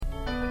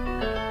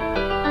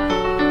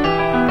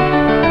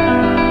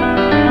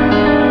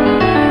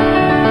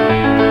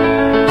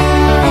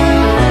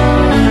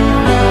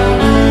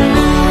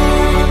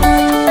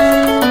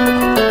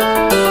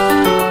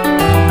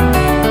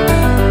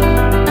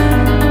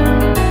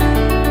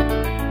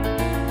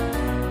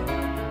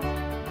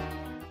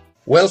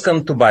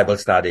Welcome to Bible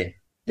Study.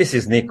 This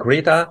is Nick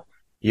Rita,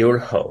 your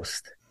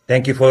host.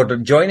 Thank you for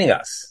joining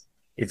us.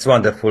 It's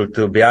wonderful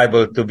to be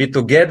able to be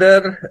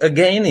together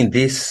again in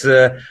this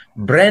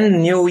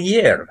brand new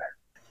year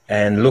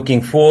and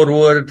looking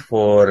forward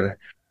for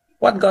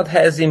what God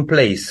has in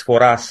place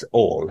for us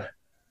all.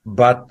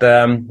 But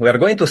we are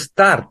going to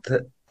start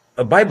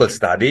a Bible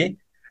study,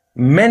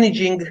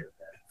 Managing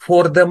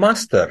for the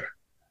Master.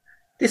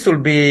 This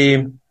will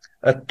be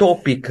a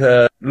topic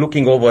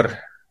looking over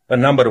a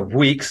number of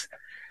weeks.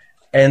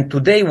 And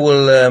today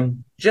we'll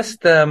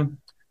just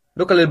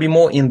look a little bit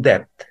more in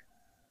depth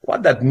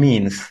what that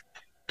means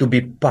to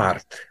be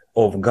part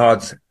of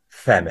God's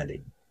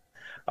family.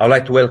 I'd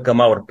like to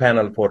welcome our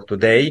panel for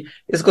today.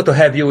 It's good to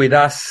have you with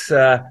us,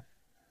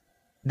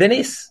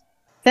 Denise.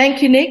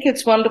 Thank you, Nick.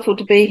 It's wonderful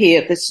to be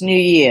here this new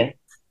year.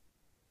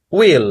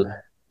 Will,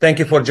 thank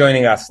you for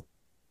joining us.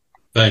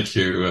 Thank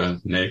you,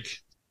 Nick.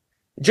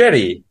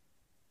 Jerry,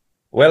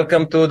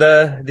 welcome to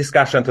the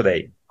discussion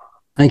today.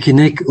 Thank you,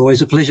 Nick.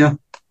 Always a pleasure.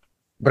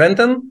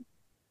 Brenton,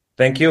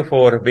 thank you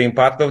for being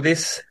part of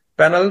this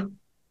panel.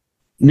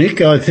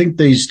 Nick, I think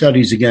these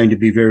studies are going to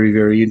be very,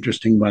 very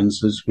interesting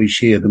ones as we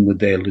share them with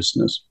their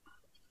listeners.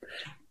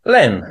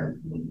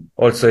 Len,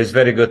 also it's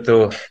very good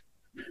to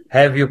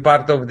have you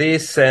part of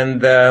this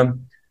and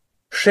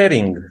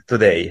sharing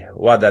today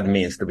what that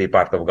means to be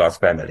part of God's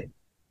family.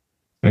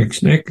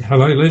 Thanks, Nick.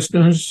 Hello,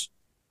 listeners.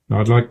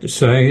 I'd like to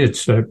say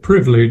it's a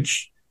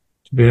privilege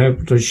to be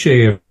able to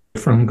share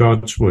from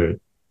God's Word.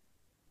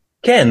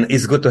 Ken,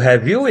 it's good to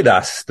have you with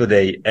us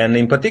today. And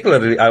in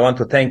particular, I want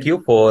to thank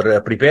you for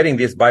preparing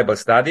this Bible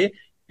study.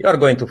 You are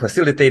going to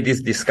facilitate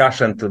this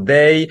discussion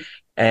today.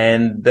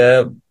 And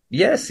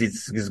yes,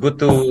 it's good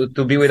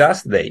to be with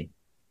us today.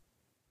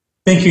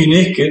 Thank you,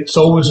 Nick. It's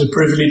always a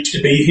privilege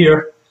to be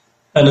here.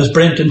 And as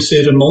Brenton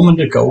said a moment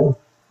ago,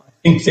 I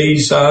think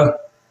these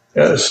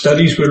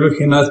studies we're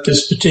looking at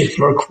this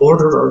particular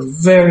quarter are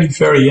very,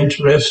 very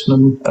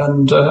interesting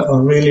and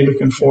I'm really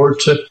looking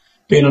forward to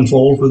being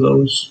involved with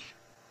those.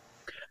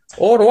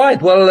 All right.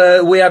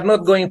 Well, we are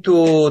not going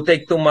to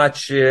take too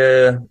much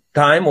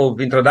time of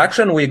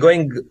introduction. We're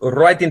going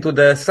right into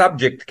the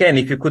subject. Ken,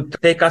 if you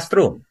could take us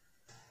through.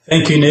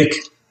 Thank you, Nick.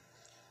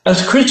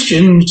 As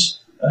Christians,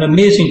 an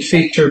amazing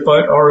feature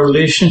about our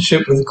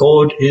relationship with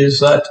God is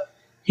that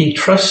He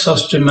trusts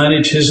us to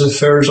manage His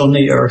affairs on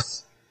the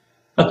earth.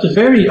 At the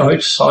very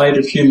outside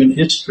of human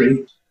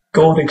history,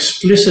 God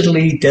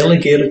explicitly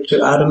delegated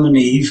to Adam and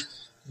Eve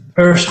the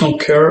personal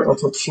care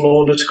of a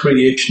flawless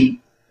creation.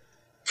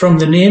 From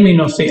the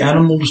naming of the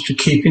animals to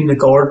keeping the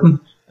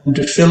garden and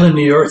to filling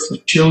the earth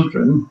with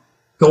children,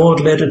 God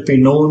let it be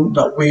known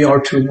that we are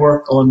to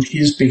work on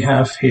His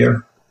behalf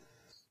here.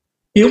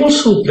 He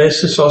also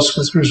blesses us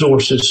with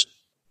resources,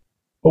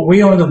 but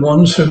we are the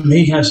ones whom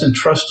He has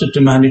entrusted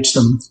to manage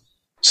them,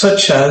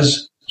 such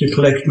as to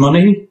collect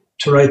money,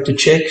 to write the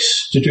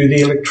checks, to do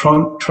the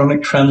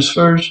electronic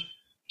transfers,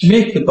 to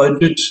make the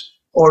budgets,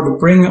 or to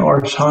bring our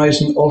tithes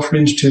and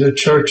offerings to the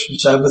church on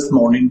Sabbath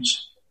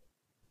mornings.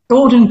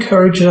 God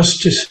encourages us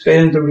to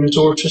spend the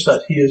resources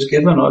that He has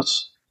given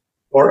us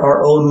for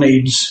our own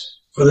needs,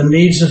 for the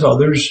needs of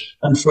others,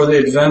 and for the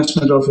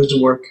advancement of His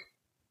work.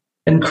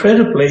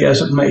 Incredibly as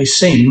it may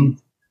seem,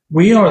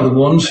 we are the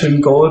ones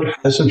whom God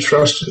has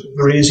entrusted with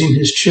raising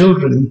His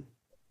children,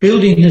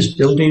 building His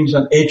buildings,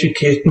 and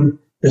educating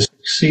the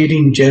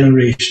succeeding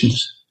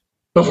generations.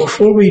 But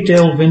before we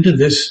delve into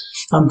this,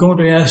 I'm going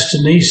to ask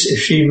Denise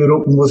if she would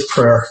open with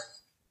prayer.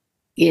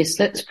 Yes,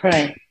 let's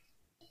pray.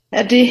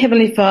 Our dear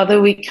Heavenly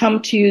Father, we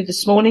come to you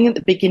this morning at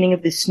the beginning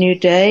of this new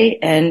day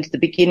and the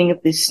beginning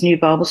of this new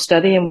Bible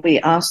study, and we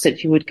ask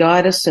that you would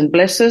guide us and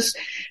bless us.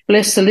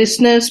 Bless the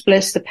listeners,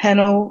 bless the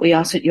panel. We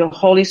ask that your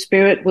Holy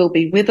Spirit will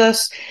be with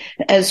us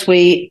as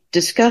we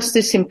discuss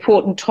this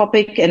important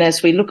topic and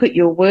as we look at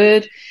your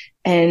word.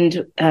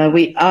 And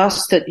we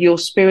ask that your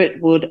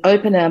Spirit would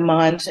open our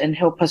minds and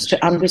help us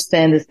to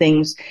understand the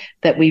things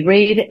that we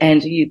read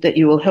and that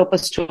you will help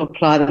us to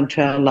apply them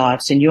to our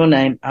lives. In your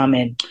name,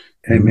 amen.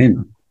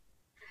 Amen.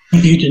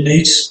 Thank you,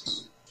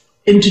 Denise.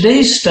 In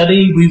today's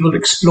study, we will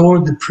explore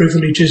the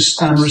privileges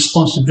and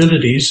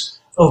responsibilities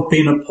of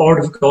being a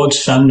part of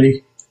God's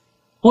family,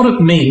 what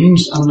it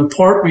means and the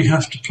part we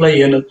have to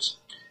play in it.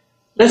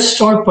 Let's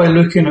start by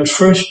looking at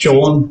 1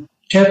 John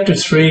chapter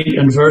 3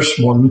 and verse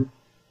 1.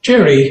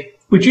 Jerry,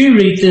 would you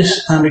read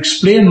this and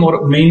explain what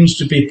it means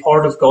to be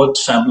part of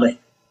God's family?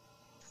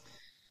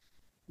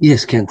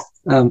 Yes, Ken.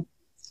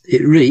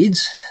 It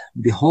reads,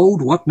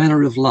 "Behold, what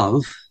manner of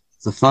love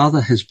the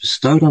Father has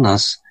bestowed on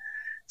us,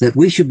 that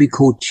we should be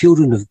called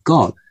children of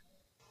God."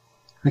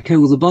 Okay,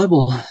 well, the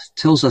Bible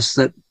tells us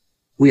that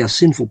we are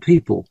sinful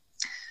people.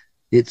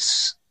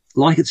 It's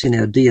like it's in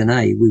our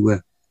DNA. We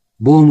were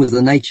born with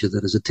a nature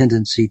that has a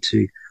tendency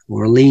to,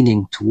 or a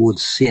leaning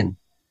towards sin.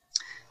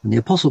 And the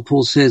Apostle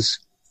Paul says,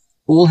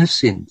 all have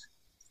sinned,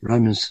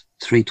 Romans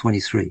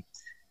 3:23,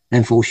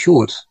 and fall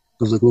short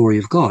of the glory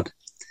of God.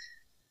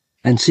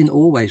 And sin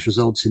always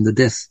results in the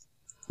death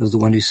of the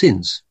one who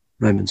sins,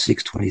 Romans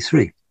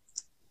 6:23,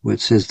 where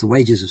it says the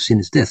wages of sin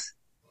is death.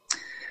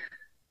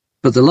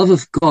 But the love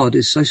of God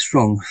is so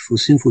strong for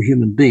sinful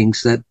human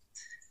beings that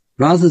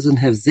rather than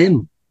have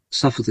them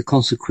suffer the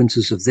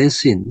consequences of their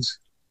sins,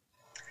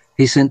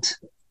 he sent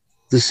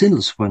the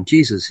sinless one,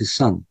 Jesus, his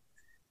son,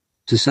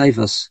 to save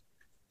us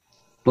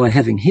by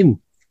having him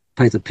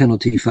pay the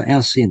penalty for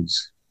our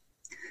sins.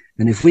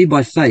 And if we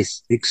by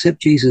faith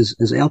accept Jesus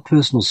as our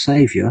personal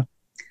saviour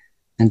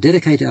and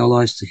dedicate our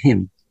lives to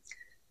him,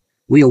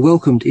 we are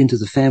welcomed into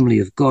the family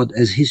of God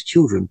as his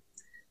children.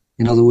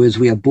 In other words,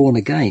 we are born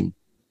again.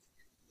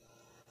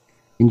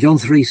 In John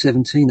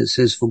 3:17 it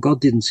says, "For God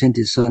didn't send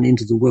his son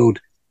into the world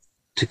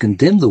to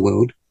condemn the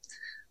world,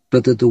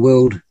 but that the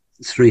world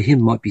through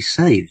him might be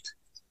saved."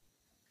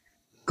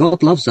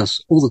 God loves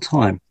us all the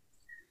time,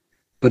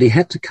 but he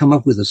had to come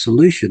up with a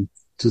solution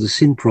to the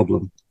sin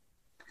problem.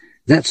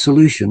 That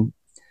solution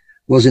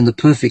was in the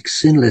perfect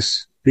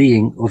sinless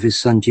being of his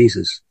son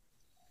Jesus,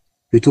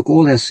 who took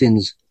all our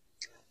sins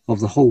of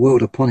the whole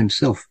world upon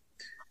himself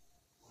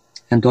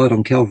and died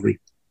on Calvary,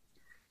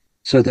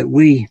 so that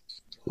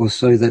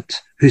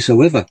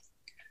whosoever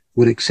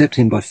would accept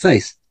him by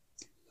faith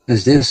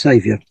as their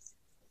saviour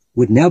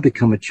would now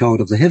become a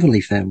child of the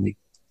heavenly family.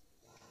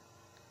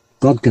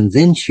 God can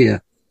then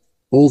share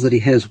all that he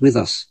has with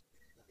us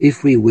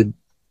if we would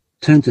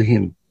turn to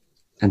him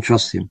and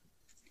trust him.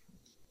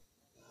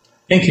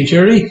 Thank you,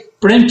 Jerry.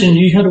 Brenton,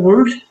 you had a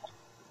word?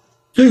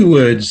 Two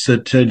words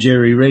that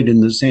Jerry read in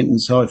the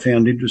sentence I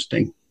found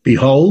interesting.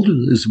 Behold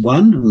is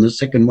one, and the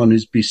second one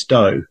is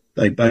bestow.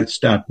 They both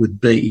start with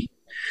B.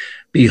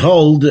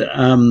 Behold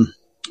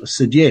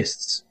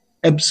suggests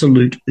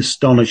absolute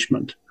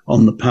astonishment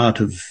on the part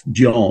of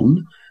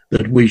John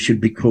that we should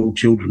be called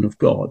children of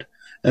God.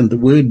 And the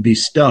word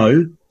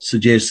bestow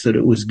suggests that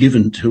it was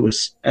given to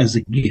us as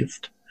a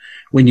gift.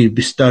 When you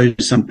bestow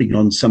something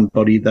on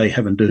somebody, they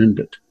haven't earned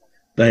it.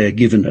 They are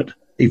given it,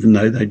 even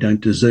though they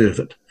don't deserve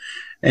it.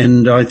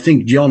 And I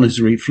think John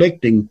is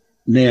reflecting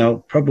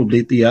now, probably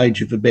at the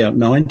age of about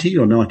 90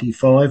 or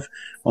 95,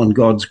 on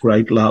God's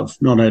great love,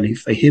 not only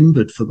for him,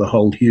 but for the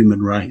whole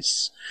human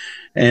race.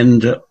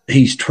 And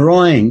he's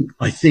trying,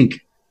 I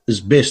think, as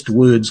best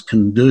words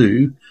can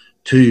do,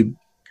 to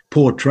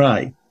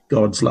portray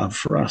God's love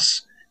for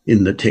us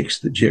in the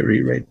text that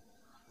Jerry read.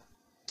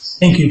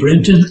 Thank you,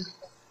 Brenton.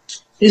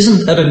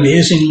 Isn't that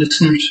amazing,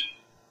 listeners?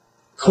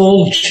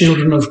 Called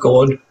children of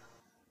God.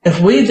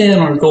 If we then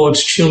are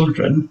God's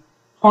children,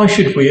 how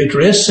should we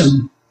address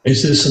him?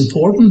 Is this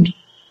important?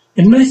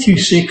 In Matthew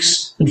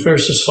 6 and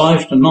verses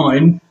 5 to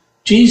 9,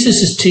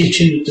 Jesus is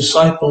teaching the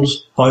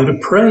disciples how to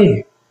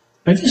pray.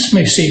 Now this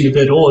may seem a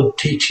bit odd,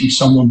 teaching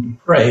someone to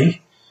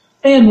pray.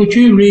 Ian, would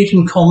you read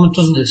and comment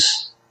on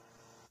this?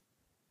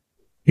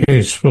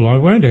 Yes, well, I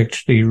won't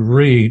actually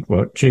read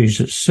what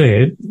Jesus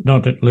said,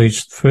 not at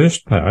least the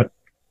first part,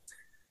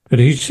 but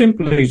he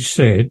simply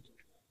said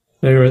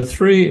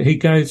he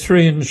gave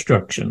three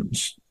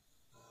instructions.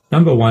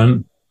 Number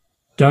one,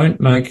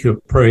 don't make your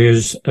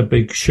prayers a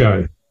big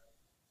show.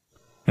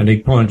 And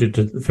he pointed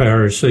to the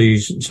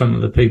Pharisees and some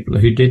of the people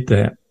who did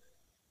that.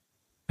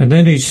 And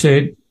then he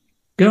said,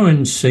 go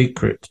in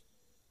secret.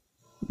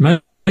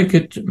 Make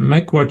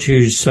what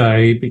you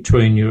say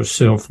between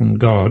yourself and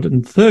God.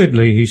 And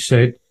thirdly, he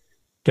said,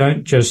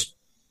 don't just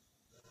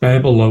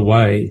babble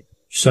away,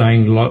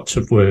 saying lots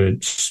of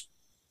words.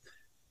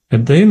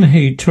 And then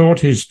he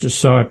taught his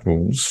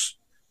disciples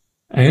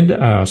and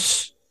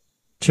us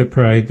to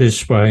pray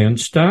this way, and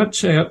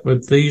starts out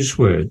with these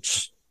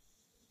words: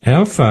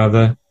 Our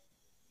Father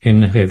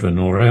in heaven,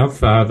 or Our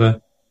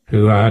Father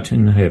who art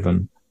in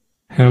heaven,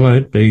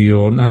 hallowed be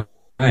your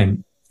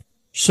name.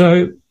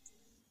 So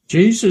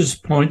Jesus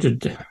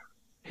pointed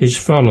his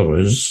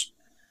followers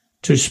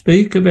to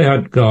speak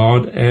about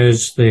God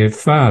as their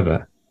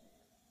Father.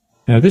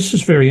 Now this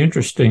is very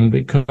interesting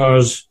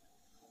because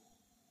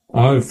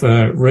I've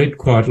read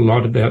quite a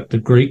lot about the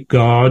Greek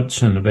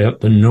gods and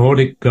about the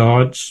Nordic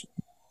gods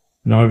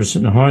when I was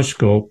in high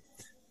school,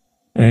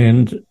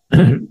 and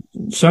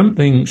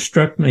something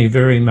struck me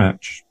very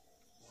much,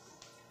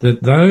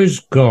 that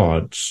those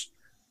gods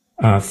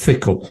are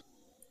fickle.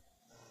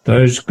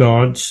 Those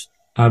gods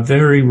are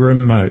very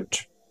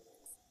remote.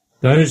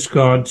 Those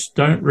gods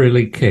don't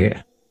really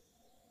care.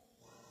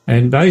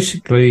 And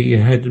basically you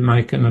had to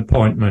make an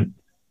appointment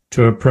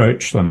to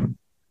approach them,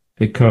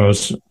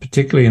 because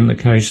particularly in the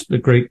case of the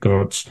Greek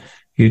gods,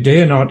 you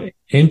dare not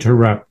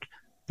interrupt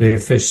their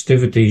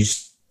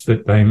festivities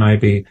that they may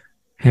be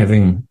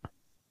having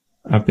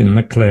up in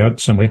the cloud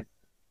somewhere.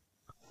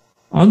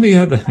 On the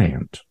other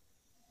hand,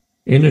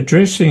 in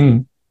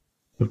addressing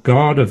the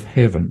God of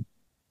heaven,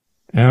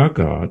 our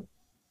God,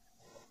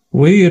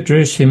 we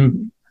address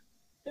him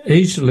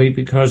easily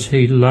because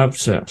he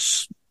loves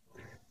us.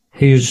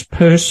 He is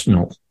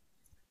personal.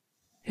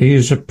 He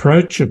is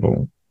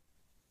approachable.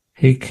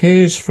 He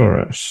cares for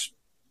us,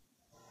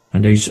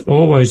 and he's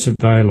always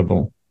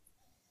available.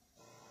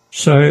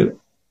 So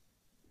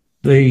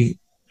it's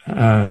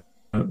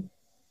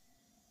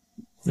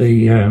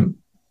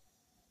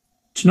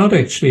not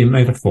actually a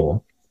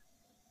metaphor,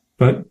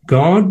 but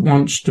God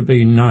wants to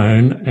be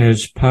known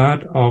as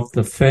part of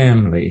the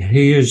family.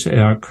 He is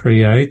our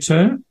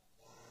creator.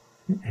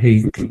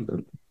 He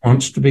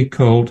wants to be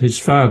called his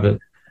Father.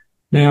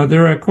 Now,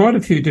 there are quite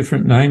a few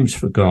different names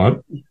for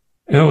God.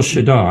 El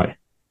Shaddai,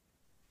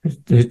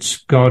 it's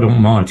God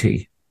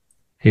Almighty.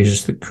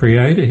 He's the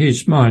Creator,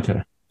 he's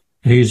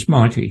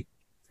mighty.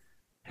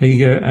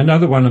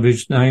 Another one of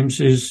his names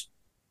is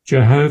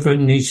Jehovah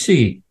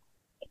Nissi,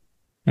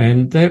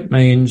 and that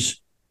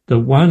means the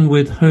one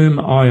with whom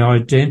I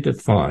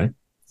identify.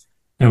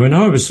 Now, when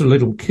I was a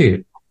little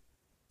kid,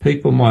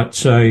 people might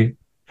say,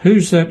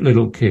 who's that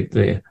little kid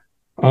there?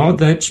 Oh,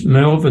 that's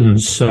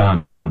Melvin's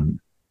son.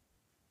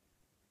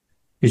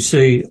 You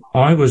see,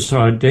 I was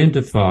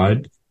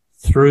identified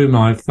through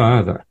my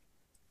father.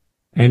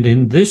 And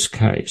in this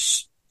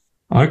case,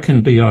 I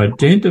can be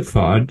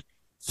identified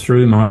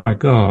through my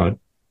God.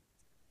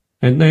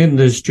 And then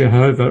there's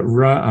Jehovah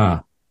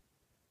Ra'ah.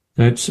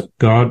 That's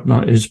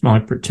God is my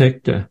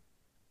protector.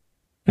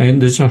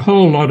 And there's a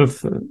whole lot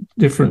of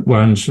different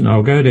ones, and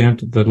I'll go down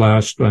to the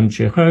last one,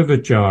 Jehovah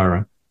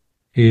Jireh.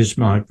 He is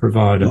my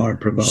provider.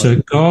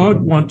 So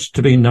God wants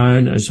to be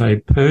known as a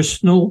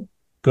personal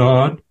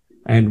God,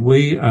 and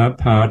we are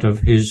part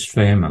of his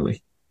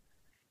family.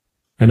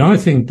 And I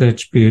think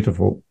that's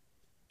beautiful.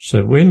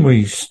 So when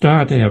we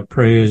start our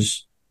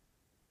prayers,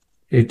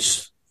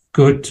 it's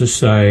good to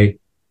say,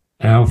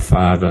 Our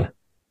Father,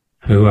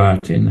 who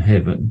art in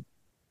heaven,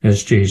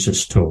 as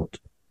Jesus taught.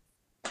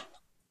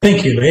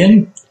 Thank you,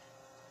 Len.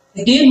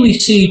 Again, we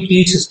see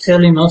Jesus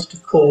telling us to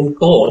call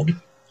God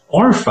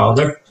our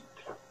Father.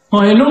 Now,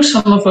 I know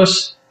some of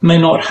us may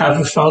not have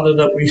a father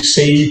that we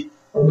see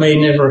or may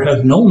never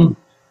have known,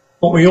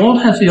 but we all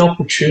have the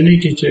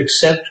opportunity to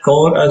accept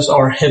God as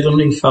our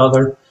Heavenly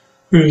Father,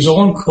 who is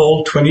on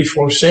call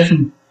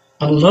 24/7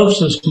 and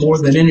loves us more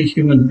than any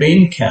human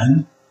being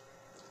can.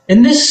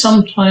 In this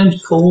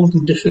sometimes cold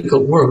and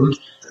difficult world,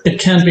 it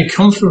can be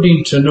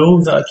comforting to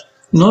know that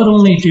not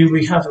only do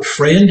we have a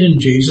friend in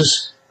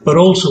Jesus, but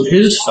also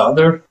his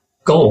Father,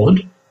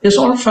 God, is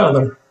our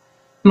Father.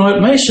 Now,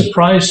 it may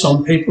surprise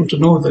some people to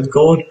know that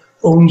God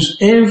owns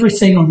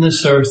everything on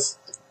this earth.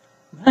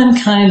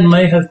 Mankind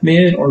may have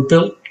made or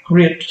built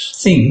great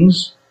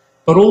things,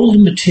 but all the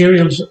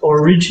materials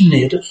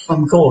originated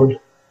from God.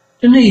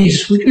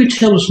 Denise, would you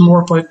tell us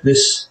more about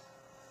this?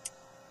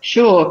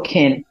 Sure,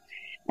 Ken.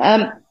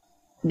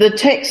 The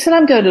texts that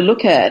I'm going to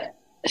look at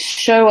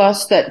show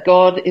us that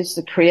God is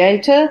the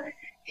creator,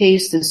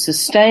 he's the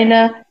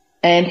sustainer,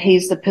 and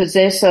he's the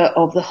possessor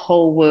of the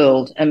whole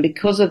world. And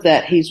because of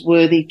that, he's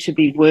worthy to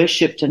be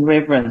worshipped and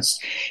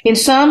reverenced. In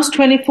Psalms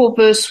 24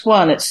 verse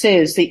 1, it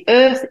says, "The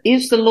earth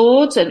is the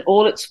Lord's and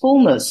all its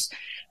fullness,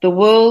 the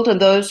world and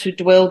those who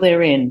dwell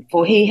therein.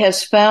 For he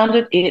has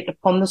founded it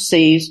upon the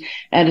seas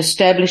and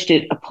established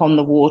it upon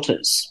the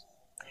waters."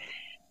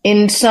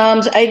 In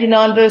Psalms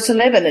 89 verse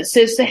 11, it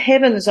says, "The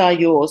heavens are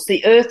yours,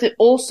 the earth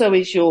also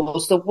is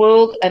yours, the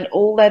world and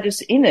all that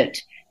is in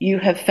it. You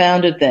have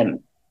founded them."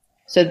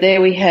 So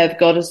there we have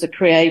God as the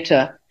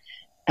creator.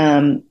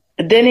 Then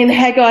in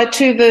Haggai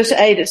 2 verse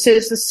 8, it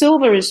says, "The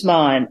silver is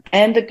mine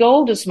and the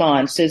gold is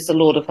mine, says the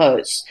Lord of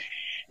hosts."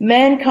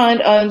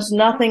 Mankind owns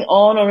nothing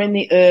on or in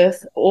the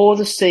earth or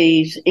the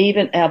seas.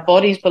 Even our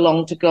bodies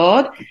belong to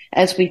God,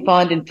 as we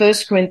find in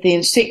 1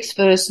 Corinthians 6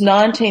 verse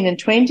 19 and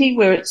 20,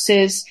 where it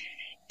says,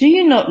 "Do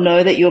you not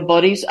know that your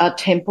bodies are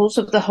temples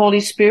of the Holy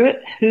Spirit,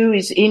 who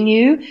is in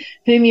you,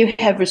 whom you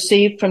have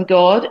received from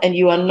God, and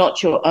you are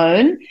not your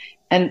own?"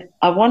 And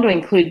I want to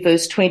include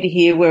verse 20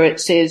 here, where it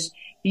says,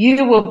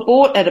 "You were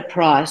bought at a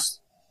price,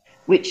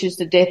 which is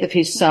the death of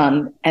his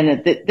son."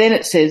 And then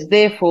it says,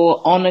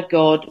 "Therefore honor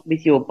God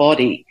with your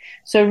body."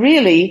 So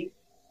really,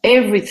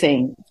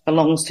 everything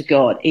belongs to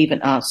God,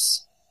 even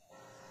us.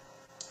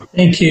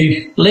 Thank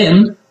you.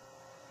 Len?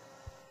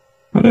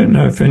 I don't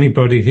know if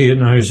anybody here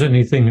knows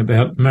anything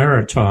about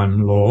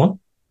maritime law,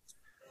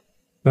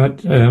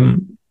 but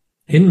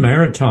in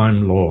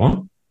maritime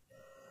law,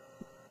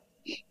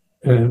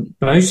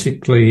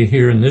 basically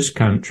here in this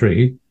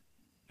country,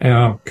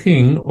 our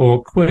king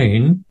or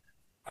queen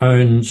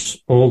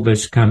owns all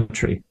this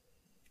country.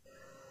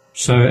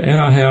 So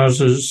our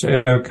houses,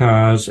 our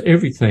cars,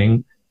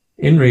 everything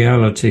in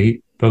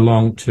reality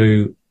belong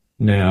to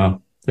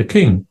now the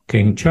king,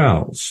 King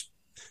Charles.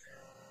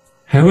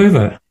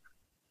 However,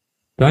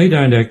 they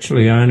don't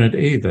actually own it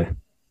either.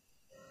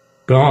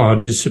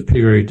 God is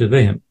superior to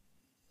them.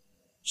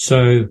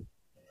 So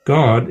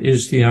God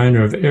is the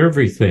owner of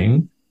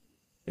everything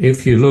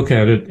if you look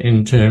at it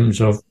in terms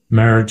of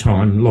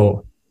maritime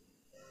law.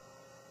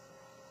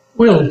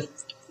 Well,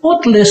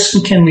 what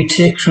lesson can we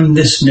take from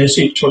this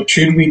message, or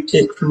should we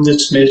take from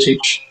this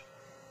message?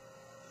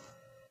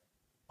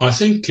 I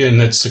think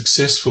that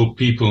successful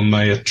people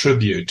may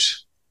attribute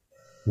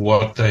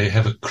what they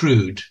have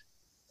accrued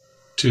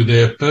to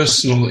their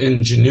personal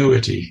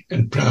ingenuity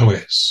and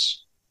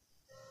prowess.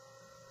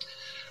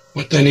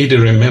 What they need to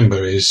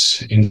remember is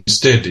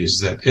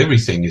that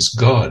everything is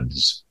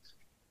God's.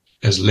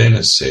 As Len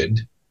has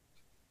said,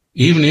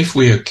 even if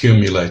we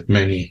accumulate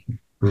many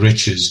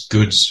riches,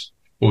 goods,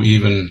 or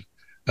even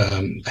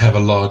have a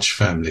large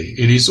family,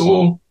 it is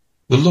all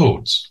the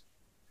Lord's.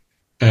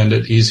 And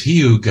it is he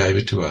who gave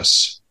it to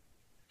us.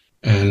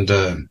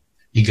 And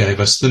he gave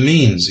us the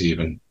means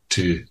even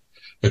to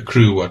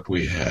accrue what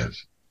we have.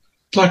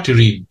 I'd like to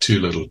read two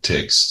little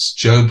texts.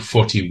 Job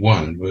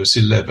 41, verse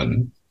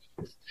 11,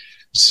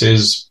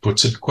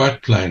 puts it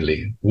quite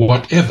plainly,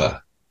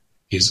 whatever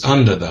is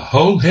under the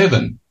whole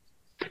heaven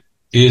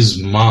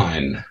is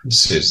mine,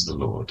 says the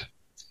Lord.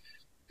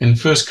 In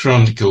 1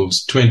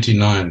 Chronicles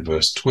 29,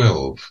 verse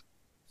 12,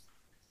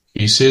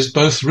 he says,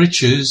 both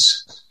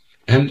riches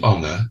and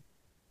honor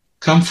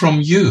come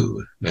from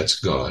you, that's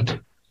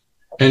God,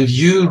 and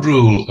you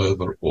rule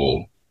over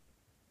all.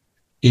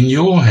 In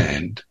your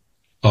hand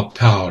are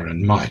power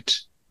and might,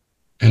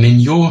 and in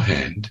your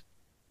hand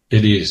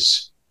it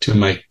is to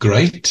make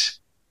great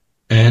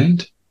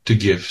and to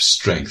give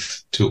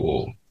strength to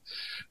all.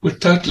 We're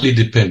totally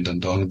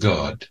dependent on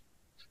God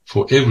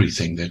for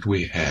everything that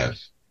we have.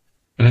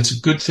 And it's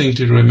a good thing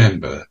to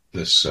remember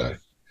this,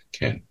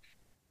 Ken.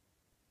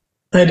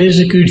 That is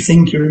a good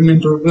thing to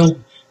remember, Will.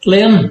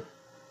 Glenn?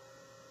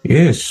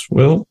 Yes,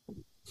 well,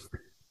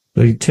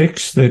 the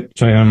text that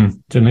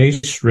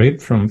Denise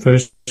read from 1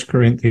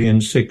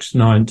 Corinthians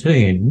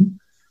 6:19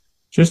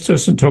 just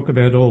doesn't talk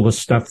about all the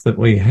stuff that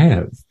we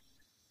have,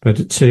 but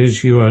it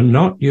says you are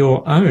not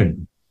your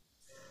own.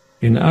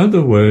 In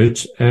other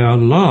words, our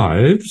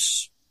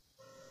lives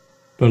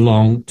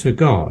belong to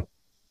God.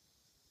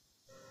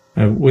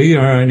 We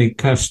are only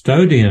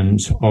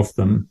custodians of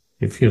them,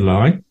 if you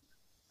like,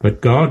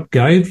 but God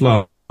gave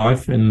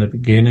life in the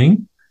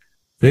beginning.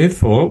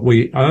 Therefore,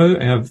 we owe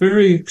our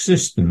very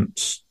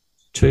existence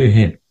to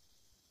him.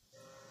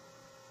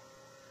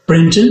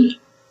 Brenton?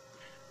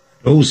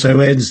 Also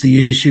adds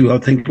the issue, I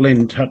think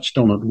Len touched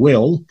on it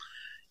well.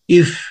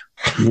 If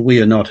we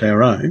are not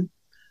our own,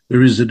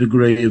 there is a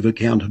degree of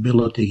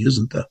accountability,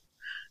 isn't there?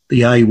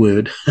 The A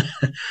word.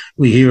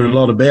 We hear a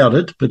lot about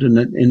it, but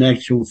in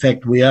actual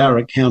fact, we are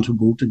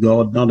accountable to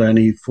God, not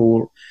only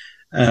for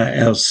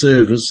our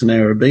service and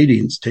our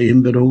obedience to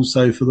him, but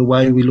also for the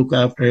way we look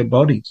after our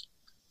bodies.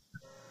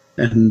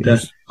 And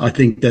yes. I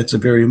think that's a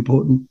very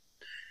important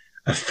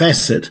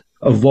facet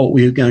of what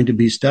we are going to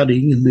be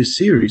studying in this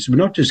series. We're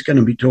not just going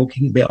to be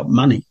talking about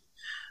money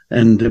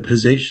and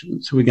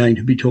possessions. We're going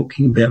to be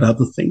talking about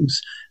other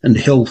things, and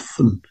health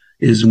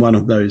is one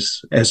of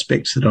those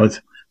aspects that I'm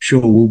sure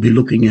we'll be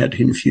looking at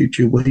in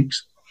future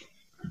weeks.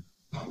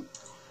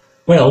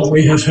 Well,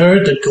 we have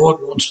heard that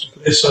God wants to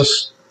bless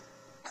us.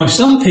 Now,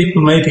 some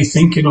people may be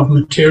thinking of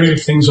material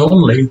things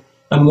only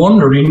and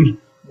wondering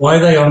why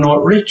they are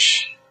not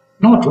rich,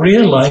 not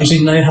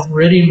realizing they have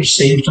already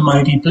received a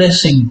mighty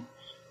blessing.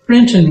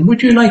 Brenton,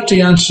 would you like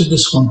to answer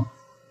this one?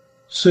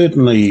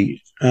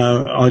 Certainly,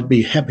 I'd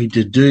be happy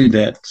to do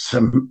that,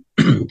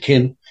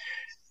 Ken.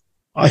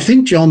 I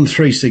think John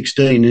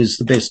 3:16 is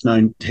the best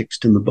known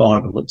text in the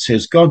Bible. It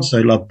says, God so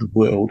loved the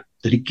world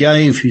that he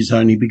gave his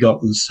only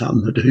begotten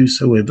Son, that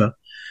whosoever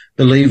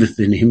believeth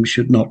in him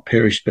should not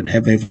perish but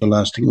have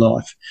everlasting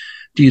life.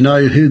 Do you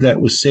know who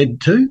that was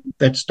said to?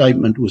 That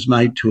statement was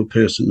made to a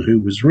person who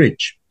was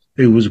rich,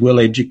 who was well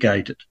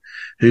educated,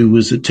 who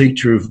was a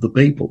teacher of the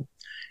people.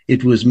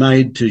 It was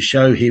made to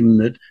show him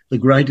that the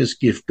greatest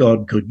gift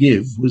God could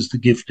give was the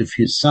gift of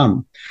his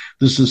Son.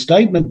 There's a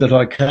statement that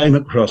I came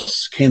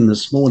across, Ken,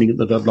 this morning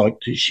that I'd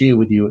like to share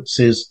with you. It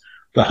says,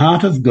 the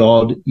heart of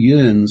God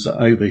yearns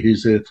over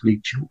his earthly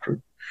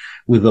children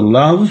with a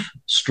love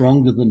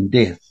stronger than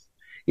death.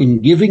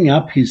 In giving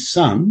up his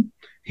Son,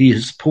 he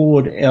has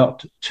poured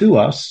out to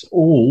us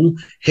all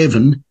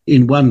heaven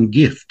in one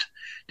gift.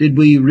 Did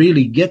we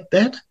really get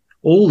that?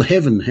 All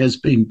heaven has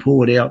been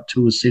poured out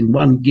to us in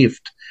one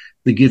gift,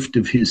 the gift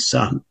of his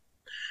Son.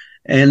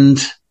 And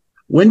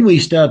when we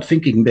start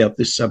thinking about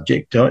this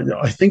subject,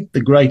 I think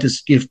the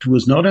greatest gift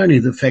was not only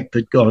the fact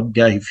that God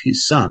gave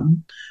his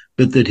Son,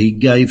 but that he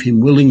gave him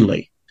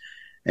willingly.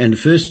 And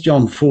 1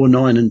 John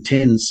 4:9 and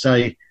 10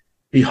 say,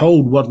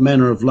 behold what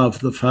manner of love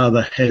the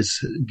Father has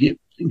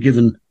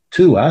given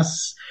to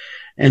us.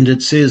 And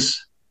it says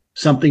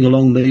something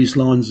along these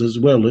lines as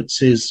well. It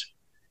says,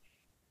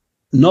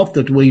 not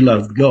that we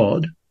loved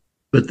God,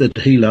 but that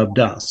he loved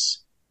us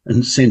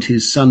and sent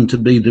his Son to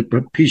be the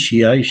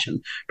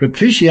propitiation.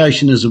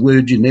 Propitiation is a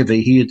word you never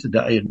hear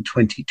today in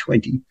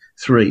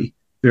 2023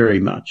 very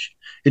much.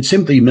 It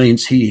simply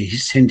means he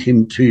sent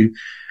him to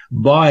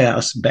buy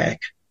us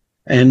back.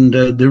 And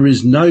there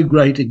is no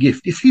greater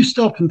gift. If you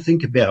stop and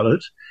think about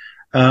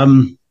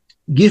it,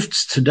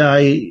 gifts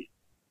today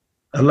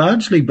are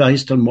largely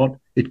based on what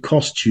it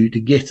costs you to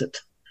get it.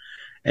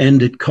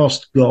 And it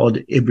cost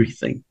God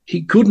everything.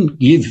 He couldn't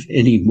give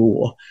any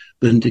more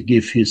than to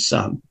give his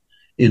Son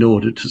in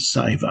order to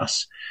save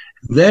us.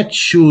 That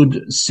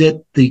should set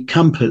the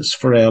compass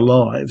for our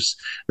lives.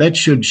 That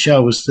should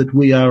show us that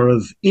we are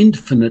of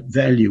infinite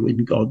value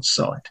in God's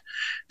sight,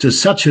 to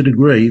such a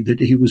degree that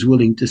he was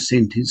willing to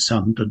send his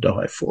Son to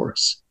die for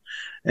us.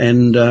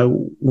 And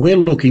we're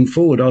looking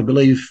forward, I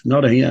believe,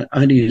 not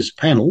only as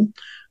panel,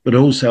 but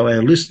also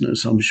our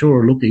listeners, I'm sure,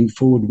 are looking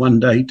forward one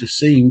day to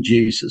seeing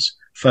Jesus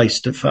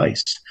face to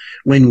face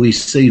when we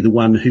see the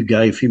one who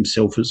gave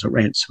himself as a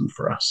ransom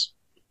for us.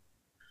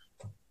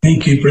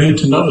 Thank you,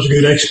 Brenton. That was a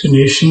good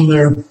explanation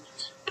there.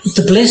 But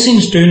the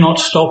blessings do not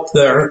stop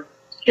there.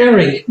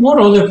 Jerry, what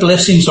other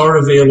blessings are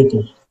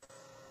available?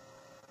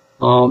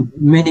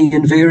 Many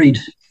and varied.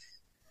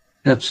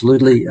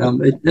 Absolutely.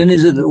 And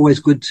is it always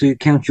good to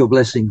count your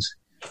blessings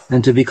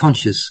and to be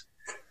conscious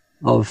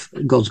of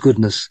God's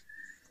goodness?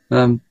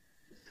 There's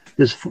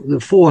the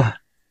four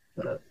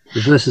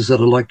verses that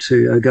I'd like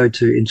to go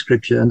to in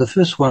Scripture. And the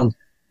first one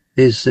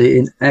is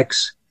in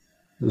Acts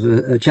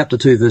chapter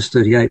 2, verse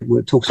 38,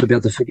 where it talks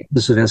about the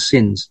forgiveness of our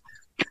sins.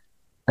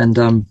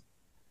 And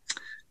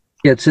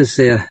it says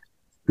there,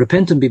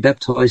 repent and be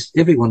baptized,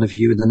 every one of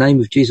you, in the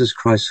name of Jesus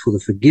Christ for the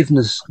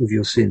forgiveness of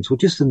your sins. Well,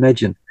 just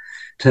imagine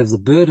to have the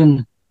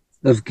burden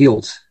of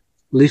guilt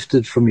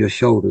lifted from your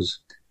shoulders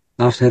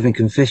after having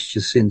confessed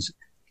your sins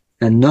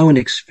and know and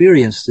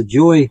experience the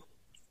joy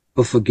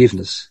of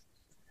forgiveness,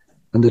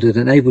 and that it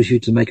enables you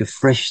to make a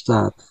fresh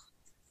start.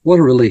 What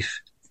a relief.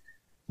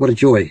 What a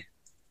joy.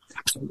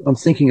 I'm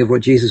thinking of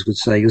what Jesus would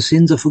say. Your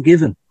sins are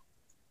forgiven.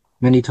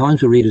 Many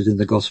times we read it in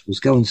the Gospels.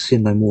 Go and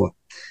sin no more.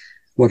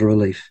 What a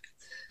relief.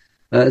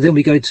 Then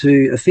we go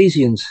to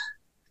Ephesians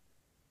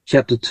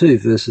chapter 2,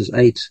 verses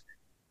 8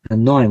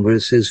 and 9, where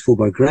it says, for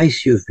by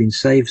grace you have been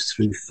saved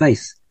through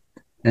faith,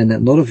 and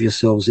that not of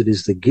yourselves, it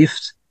is the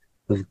gift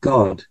of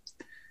God,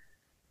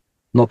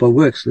 not by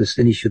works, lest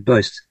any should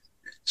boast.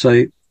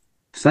 So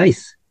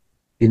faith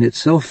in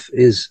itself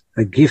is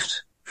a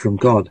gift from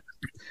God,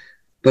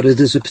 but it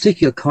is a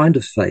particular kind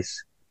of faith.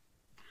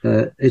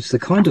 It's the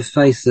kind of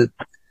faith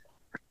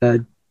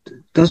that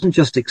doesn't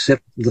just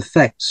accept the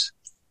facts,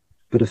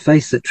 but a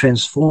faith that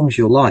transforms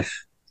your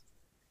life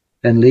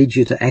and leads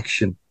you to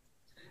action.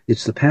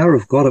 It's the power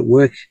of God at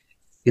work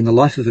in the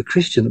life of a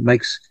Christian that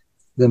makes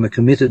them a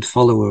committed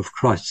follower of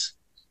Christ.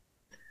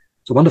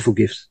 It's a wonderful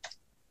gift.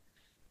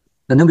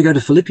 And then we go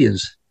to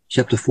Philippians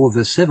chapter 4,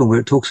 verse 7,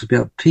 where it talks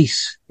about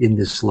peace in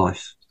this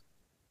life.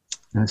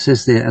 And it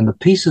says there, and the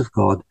peace of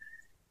God,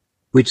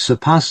 which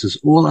surpasses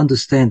all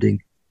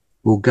understanding,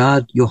 will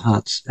guard your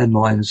hearts and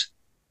minds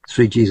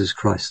through Jesus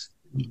Christ.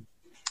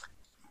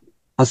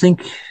 I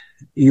think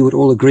you would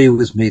all agree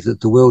with me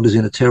that the world is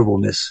in a terrible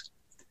mess.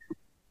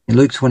 In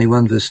Luke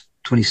 21, verse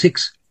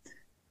 26,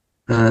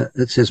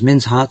 it says,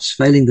 men's hearts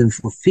failing them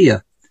for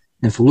fear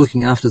and for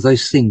looking after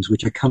those things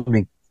which are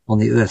coming on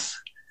the earth.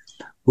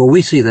 Well,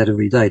 we see that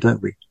every day,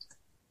 don't we?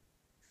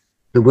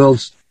 The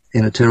world's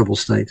in a terrible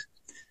state.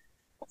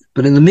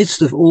 But in the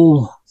midst of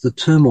all the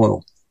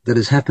turmoil that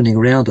is happening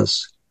around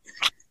us,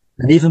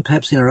 and even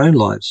perhaps in our own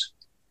lives,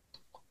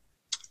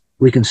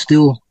 we can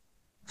still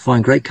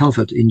find great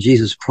comfort in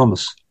Jesus'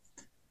 promise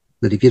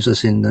that he gives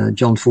us in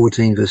John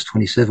 14, verse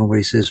 27, where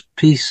he says,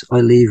 peace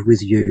I leave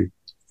with you.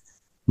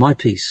 My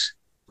peace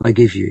I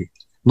give you.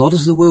 Not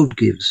as the world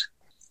gives,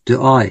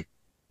 do I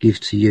give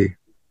to you.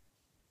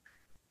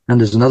 And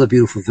there's another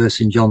beautiful verse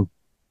in John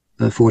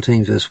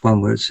 14, verse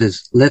 1, where it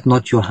says, let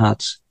not your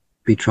hearts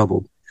be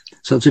troubled.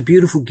 So it's a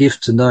beautiful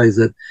gift to know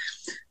that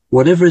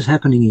whatever is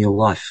happening in your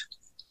life,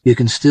 you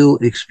can still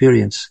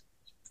experience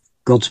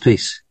God's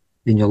peace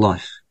in your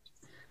life.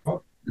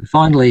 And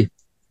finally,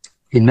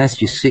 in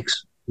Matthew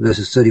 6,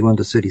 verses 31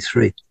 to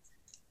 33,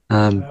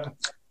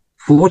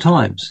 4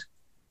 times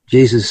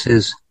Jesus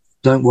says,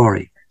 don't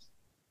worry,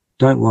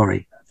 don't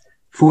worry.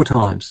 4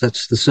 times.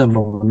 That's the Sermon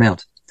on the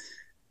Mount.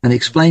 And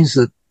explains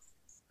that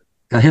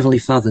our Heavenly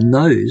Father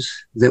knows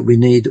that we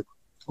need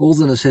all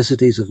the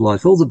necessities of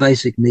life, all the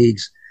basic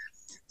needs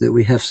that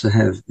we have to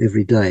have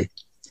every day,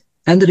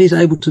 and that he's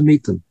able to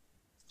meet them.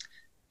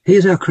 He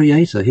is our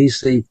creator. He's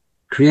the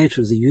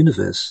creator of the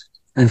universe,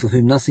 and for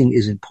whom nothing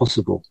is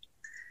impossible.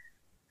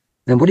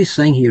 And what he's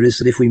saying here is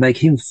that if we make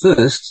him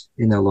first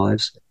in our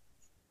lives,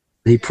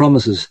 he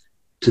promises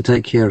to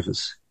take care of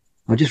us.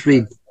 I'll just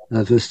read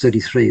verse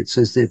 33. It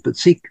says there, but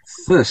seek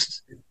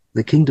first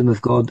the kingdom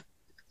of God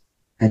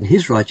and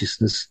his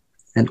righteousness,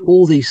 and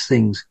all these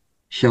things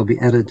shall be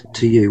added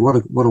to you. What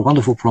a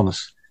wonderful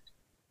promise.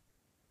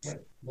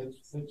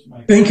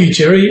 Thank you,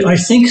 Jerry. I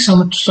think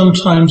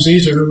sometimes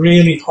these are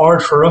really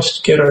hard for us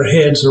to get our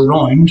heads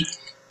around,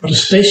 but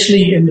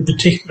especially in the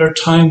particular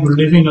time we're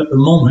living at the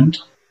moment,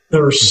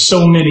 there are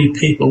so many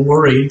people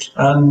worried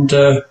and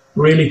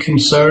really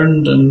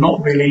concerned and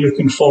not really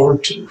looking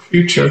forward to the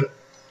future.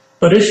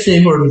 But if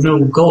they were to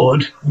know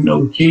God,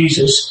 know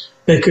Jesus,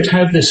 they could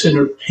have this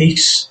inner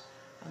peace,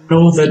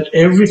 know that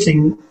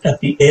everything at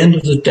the end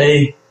of the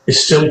day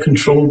is still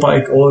controlled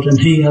by God, and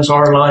he has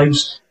our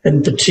lives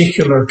in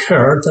particular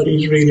care that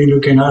he's really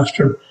looking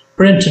after.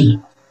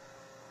 Brenton.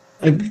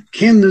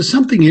 Ken, there's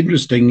something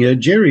interesting.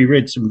 Jerry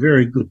read some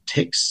very good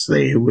texts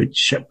there,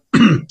 which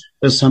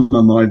are some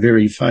of my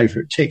very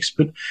favourite texts.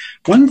 But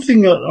one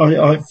thing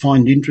I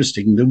find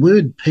interesting, the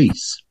word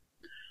peace.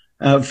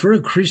 For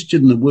a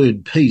Christian, the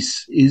word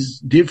peace is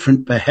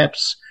different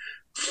perhaps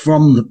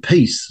from the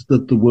peace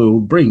that the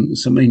world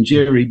brings. I mean,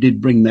 Jerry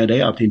did bring that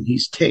out in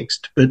his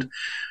text. But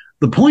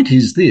the point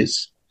is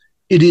this: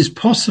 it is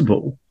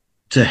possible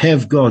to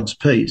have God's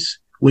peace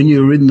when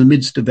you're in the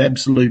midst of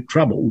absolute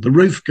trouble. The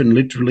roof can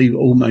literally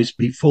almost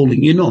be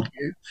falling in on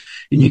you,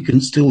 and you can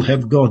still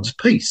have God's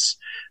peace.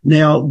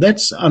 Now,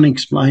 that's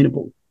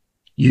unexplainable.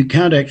 You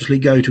can't actually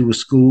go to a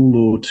school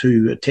or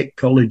to a tech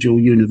college or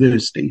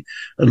university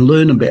and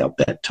learn about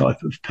that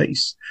type of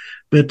peace.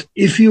 But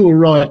if you are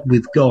right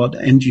with God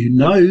and you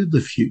know the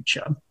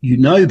future, you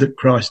know that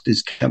Christ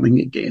is coming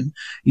again,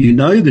 you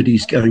know that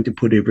he's going to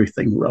put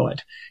everything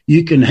right,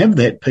 you can have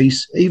that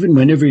peace even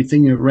when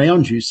everything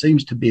around you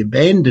seems to be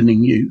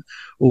abandoning you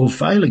or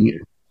failing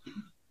you.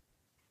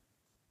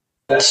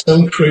 That's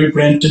so true,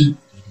 Brenton.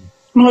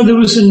 Now, there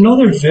was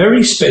another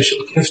very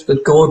special gift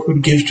that God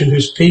would give to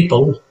his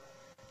people.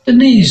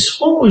 Denise,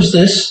 what was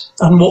this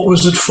and what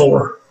was it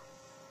for?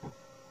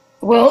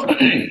 Well,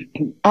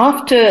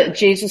 after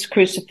Jesus'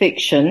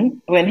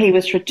 crucifixion, when he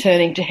was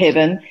returning to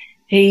heaven,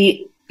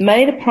 he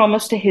made a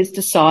promise to his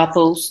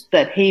disciples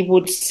that he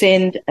would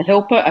send a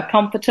helper, a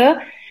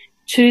comforter,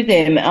 to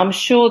them. I'm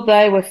sure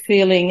they were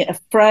feeling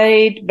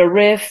afraid,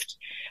 bereft.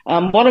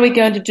 What are we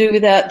going to do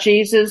without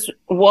Jesus?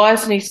 Why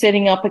isn't he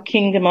setting up a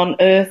kingdom on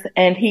earth?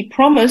 And he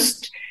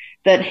promised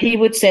that he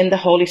would send the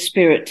Holy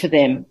Spirit to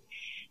them.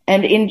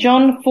 And in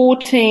John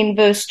 14,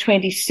 verse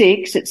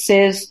 26, it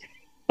says,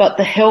 "But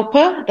the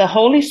Helper, the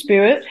Holy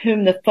Spirit,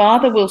 whom the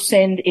Father will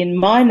send in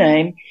my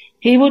name,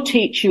 he will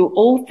teach you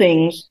all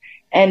things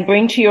and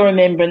bring to your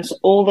remembrance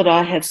all that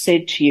I have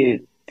said to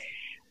you."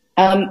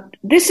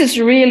 This is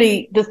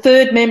really the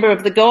third member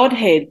of the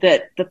Godhead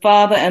that the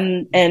Father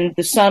and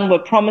the Son were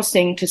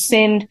promising to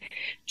send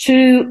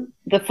to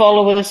the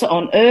followers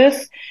on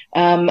earth,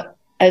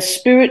 a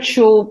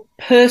spiritual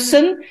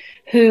person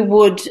who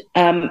would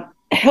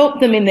help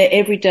them in their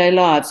everyday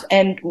lives.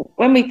 And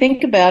when we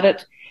think about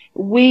it,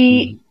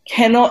 we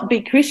cannot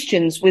be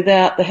Christians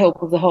without the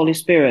help of the Holy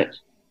Spirit.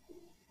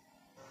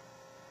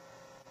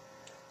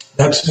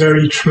 That's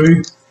very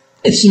true.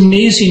 It's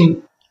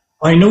amazing.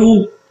 I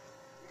know,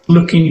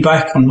 looking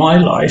back on my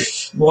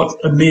life, what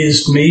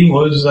amazed me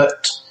was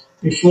that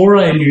before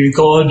I knew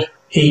God,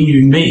 he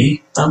knew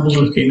me and was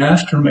looking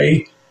after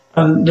me.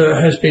 And there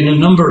has been a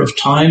number of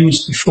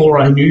times before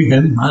I knew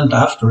him and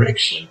after,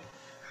 actually,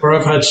 where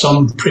I've had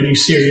some pretty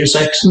serious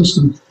accidents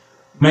and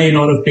may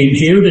not have been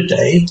here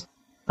today.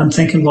 I'm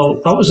thinking,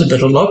 well, that was a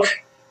bit of luck.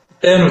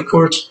 Then, of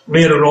course,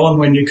 later on,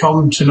 when you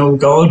come to know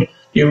God,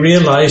 you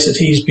realize that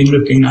he's been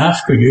looking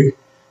after you.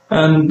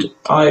 And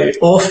I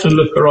often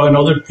look around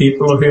other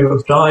people who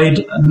have died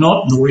and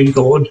not knowing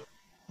God,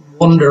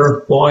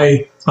 wonder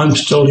why I'm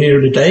still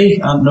here today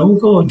and know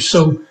God.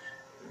 So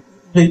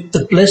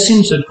the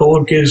blessings that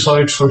God gives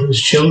out for his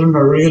children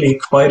are really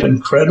quite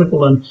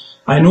incredible. And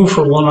I know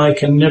for one, I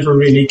can never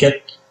really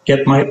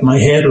get my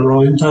head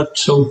around that.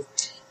 So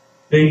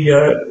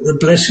the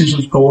blessings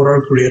of God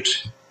are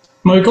great.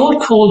 Now,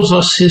 God calls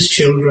us his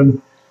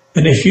children.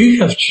 And if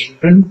you have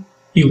children,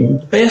 you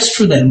want the best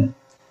for them.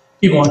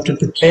 You want to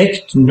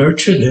protect and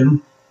nurture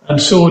them. And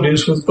so it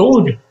is with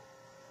God.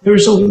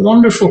 There's a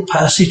wonderful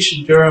passage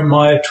in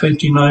Jeremiah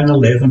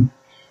 29:11.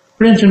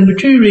 Brenton,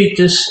 would you read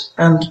this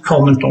and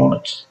comment on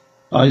it?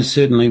 I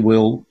certainly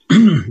will.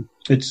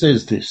 It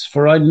says this,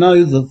 "For I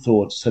know the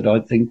thoughts that I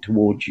think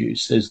towards you,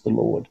 says the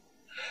Lord.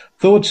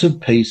 Thoughts of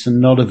peace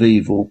and not of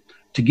evil,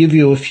 to give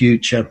you a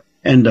future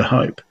and a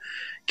hope."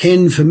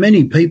 Ken, for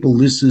many people,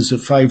 this is a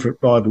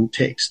favourite Bible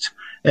text.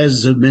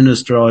 As a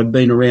minister, I've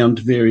been around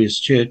to various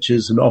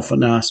churches and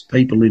often asked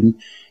people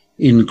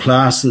in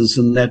classes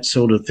and that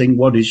sort of thing,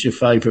 what is your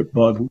favourite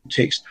Bible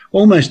text?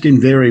 Almost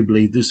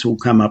invariably, this will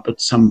come up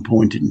at some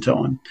point in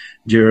time,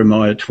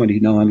 Jeremiah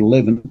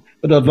 29:11.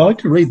 But I'd like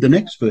to read the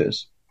next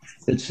verse.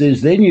 It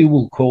says, "Then you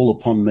will call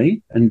upon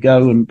me and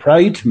go and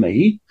pray to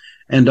me,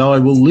 and I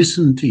will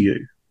listen to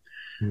you."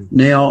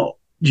 Now,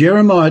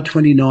 Jeremiah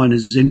 29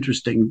 is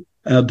interesting.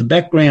 The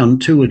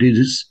background to it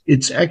is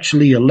it's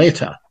actually a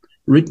letter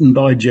written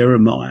by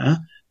Jeremiah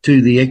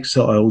to the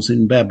exiles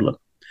in Babylon.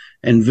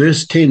 And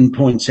verse 10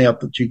 points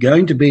out that you're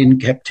going to be in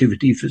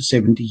captivity for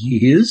 70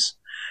 years.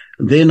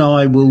 Then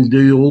I will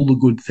do all the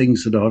good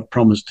things that I've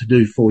promised to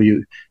do for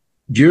you.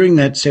 During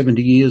that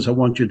 70 years, I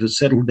want you to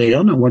settle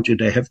down. I want you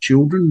to have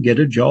children, get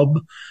a job,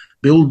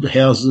 build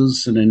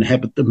houses and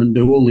inhabit them and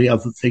do all the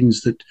other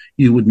things that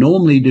you would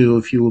normally do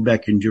if you were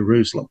back in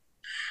Jerusalem.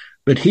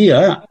 But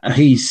here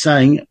he's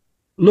saying,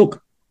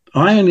 look,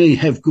 I only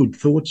have good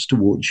thoughts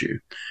towards you.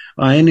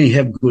 I only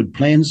have good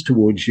plans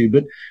towards you.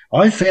 But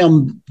I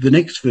found the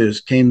next verse,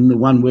 Ken, the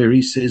one where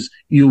he says,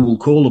 you will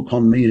call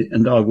upon me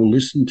and I will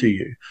listen to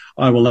you.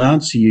 I will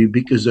answer you,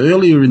 because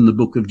earlier in the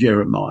book of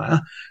Jeremiah,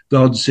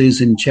 God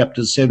says in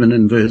chapter 7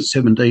 and verse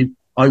 17,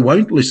 I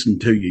won't listen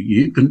to you.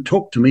 You can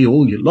talk to me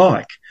all you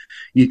like.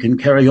 You can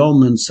carry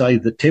on and say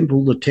the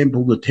temple, the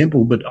temple, the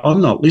temple, but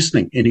I'm not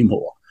listening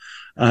anymore.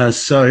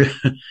 So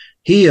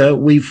here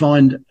we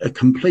find a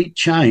complete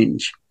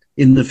change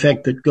in the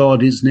fact that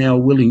God is now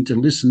willing to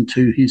listen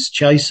to his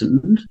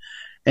chastened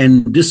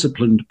and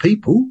disciplined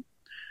people,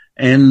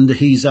 and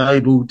he's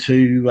able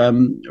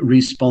to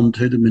respond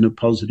to them in a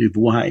positive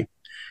way.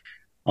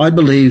 I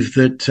believe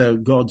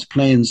that God's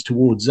plans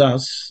towards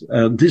us,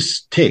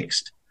 this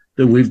text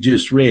that we've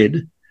just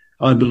read,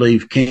 I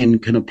believe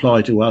can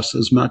apply to us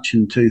as much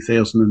in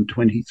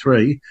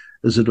 2023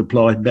 as it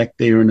applied back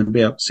there in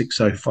about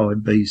 605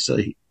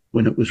 BC.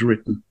 when it was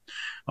written.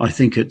 I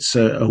think it's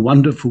a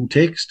wonderful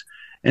text,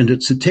 and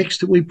it's a text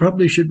that we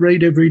probably should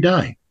read every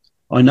day.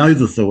 I know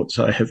the thoughts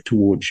I have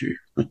towards you,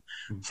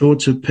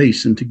 thoughts of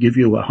peace and to give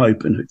you a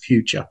hope and a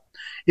future.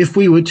 If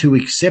we were to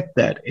accept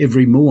that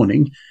every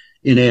morning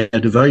in our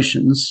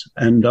devotions,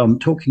 and I'm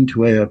talking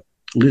to our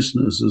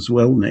listeners as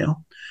well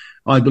now,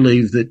 I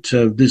believe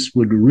that this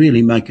would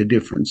really make a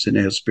difference in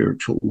our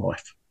spiritual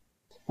life.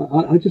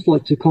 I'd just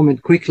like to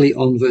comment quickly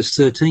on verse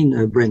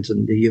 13,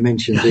 Brenton, that you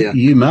mentioned there.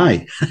 You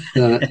may.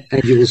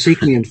 And you will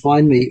seek me and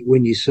find me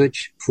when you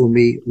search for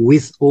me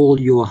with all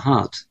your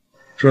heart.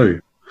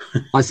 True.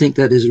 I think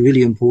that is a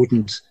really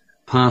important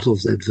part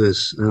of that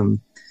verse.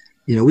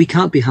 We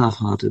can't be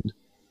half-hearted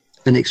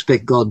and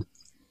expect God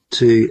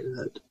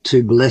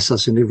to bless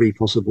us in every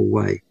possible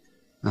way.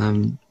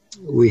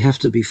 We have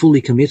to be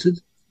fully committed,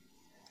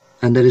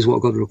 and that is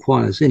what God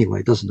requires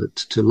anyway, doesn't it?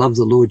 To love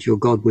the Lord your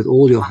God with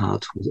all your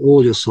heart, with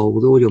all your soul,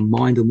 with all your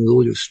mind, and with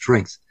all your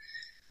strength.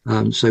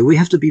 So we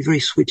have to be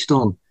very switched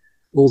on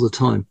all the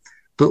time.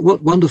 But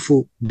what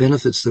wonderful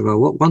benefits there are,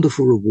 what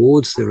wonderful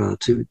rewards there are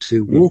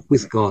to walk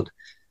with God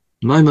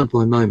moment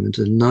by moment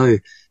and know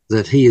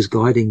that he is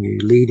guiding you,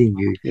 leading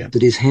you,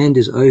 that his hand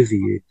is over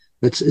you.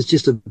 It's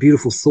just a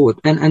beautiful thought.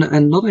 And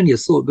not only a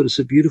thought, but it's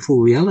a beautiful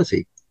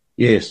reality.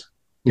 Yes.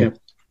 Yeah.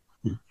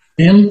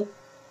 Ian?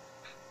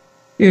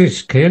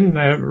 Yes, Ken.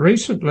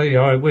 Recently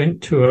I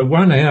went to a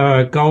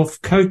 1-hour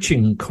golf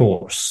coaching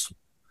course.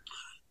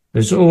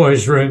 There's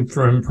always room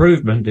for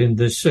improvement in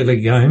this silly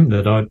game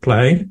that I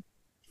play.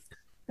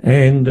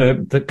 And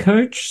the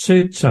coach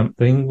said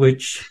something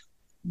which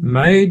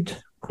made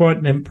quite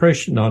an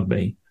impression on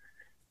me.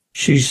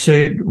 She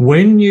said,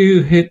 when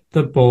you hit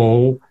the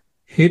ball,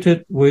 hit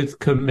it with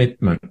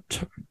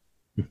commitment.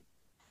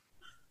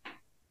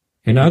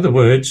 In other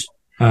words,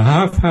 a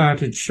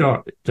half-hearted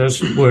shot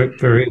doesn't work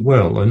very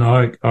well. And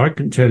I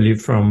can tell you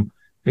from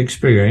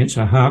experience,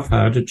 a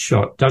half-hearted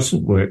shot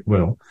doesn't work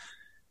well.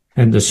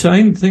 And the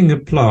same thing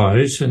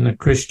applies in the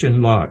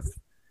Christian life.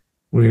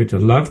 We're to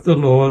love the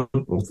Lord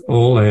with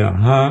all our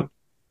heart,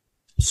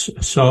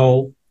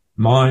 soul,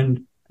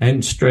 mind,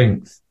 and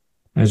strength,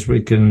 as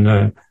we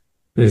can,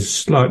 there's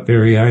slight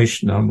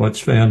variation on what's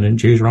found in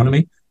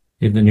Deuteronomy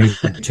in the New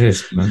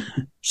Testament.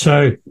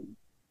 So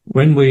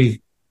when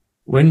we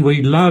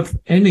love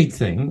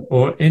anything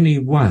or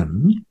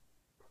anyone,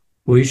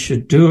 we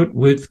should do it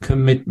with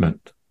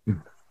commitment.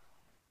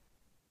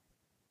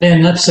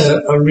 And that's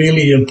a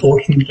really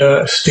important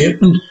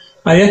statement.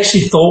 I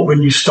actually thought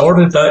when you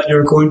started that you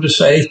were going to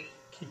say,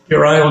 keep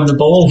your eye on the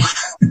ball.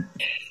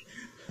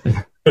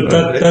 But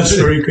that's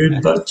very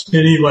good. But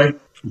anyway,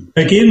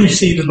 again, we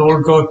see the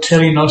Lord God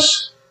telling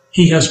us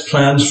he has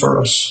plans for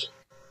us.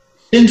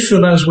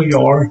 Sinful as we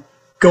are,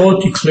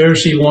 God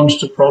declares he wants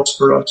to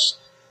prosper us.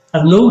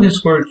 And though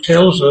his word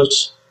tells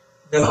us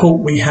the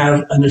hope we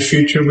have and the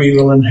future we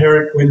will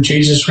inherit when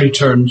Jesus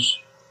returns.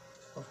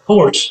 Of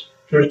course,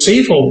 to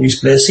receive all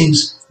these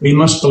blessings, we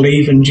must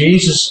believe in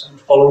Jesus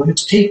and follow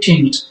his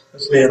teachings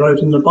as laid out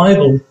in the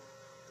Bible.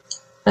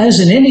 As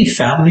in any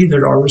family,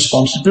 there are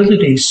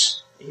responsibilities.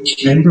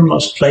 Each member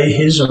must play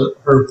his or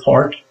her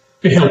part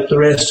to help the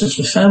rest of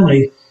the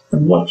family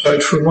and watch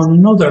out for one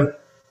another.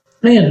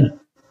 Then,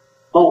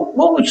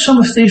 what would some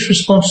of these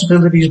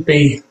responsibilities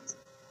be?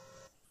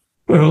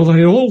 Well,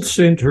 they all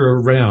centre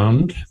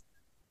around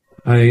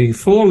a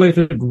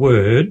 4-lettered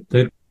word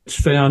that's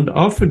found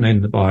often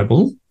in the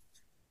Bible.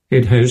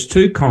 It has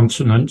 2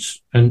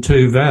 consonants and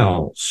 2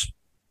 vowels,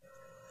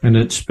 and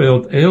it's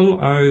spelled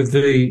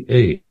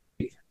L-O-V-E.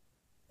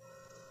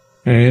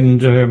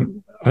 And,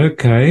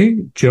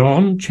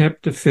 John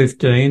chapter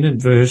 15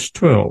 and verse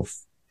 12.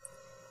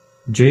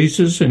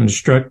 Jesus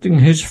instructing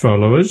his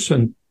followers,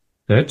 and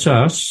that's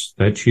us,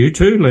 that's you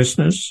too,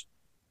 listeners.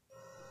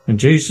 And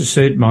Jesus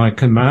said, my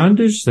command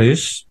is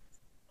this,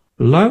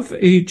 love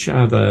each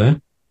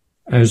other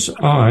as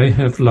I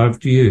have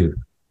loved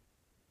you.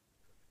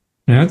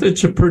 Now,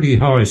 that's a pretty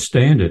high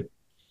standard.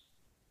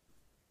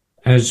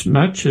 As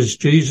much as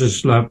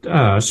Jesus loved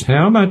us,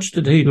 how much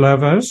did he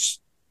love us?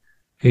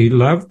 He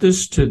loved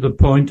us to the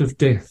point of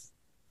death.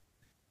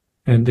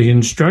 And the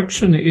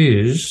instruction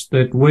is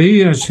that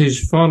we as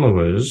his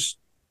followers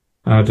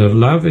are to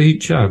love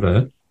each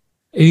other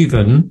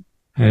even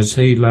as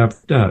he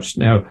loved us.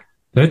 Now,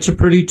 that's a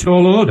pretty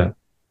tall order.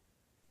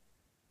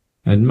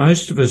 And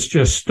most of us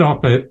just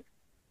stop at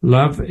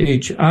love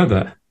each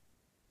other.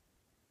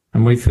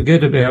 And we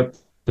forget about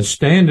the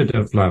standard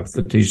of love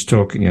that he's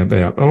talking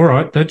about. All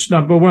right, that's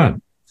number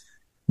 1.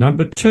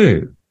 Number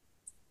 2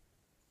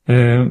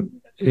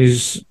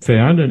 is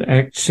found in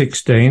Acts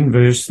 16,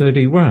 verse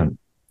 31.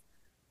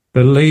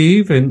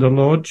 Believe in the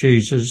Lord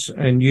Jesus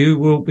and you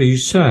will be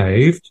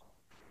saved,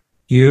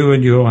 you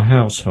and your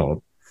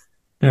household.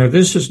 Now,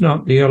 this is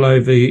not the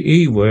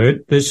L-O-V-E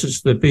word. This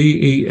is the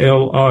B-E-L-I-E-V-E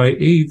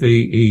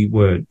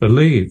word,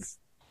 believe.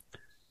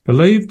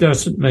 Believe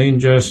doesn't mean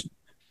just,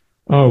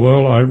 oh,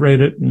 well, I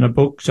read it in a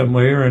book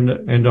somewhere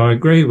and I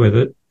agree with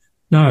it.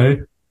 No,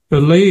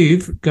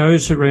 believe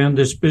goes around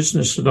this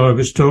business that I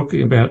was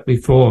talking about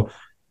before,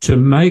 to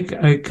make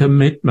a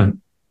commitment,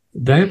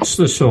 that's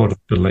the sort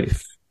of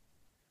belief.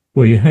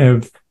 We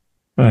have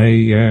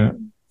a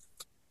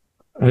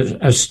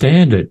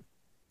standard.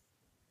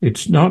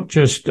 It's not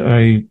just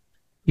a,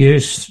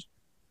 yes,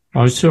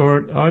 I saw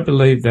it, I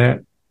believe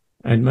that,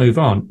 and move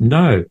on.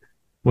 No,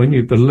 when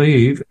you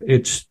believe,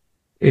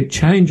 it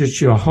changes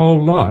your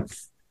whole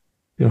life.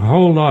 Your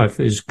whole life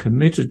is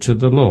committed to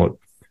the Lord.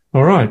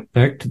 All right,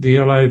 back to the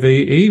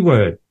LOVE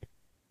word.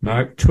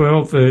 Mark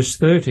 12, verse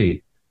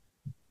 30.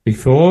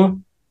 Before,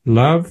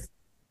 love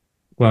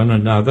one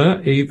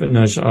another, even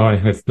as I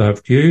have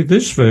loved you.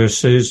 This verse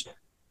says,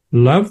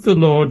 love the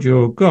Lord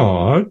your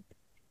God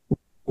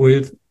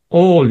with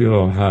all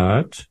your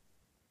heart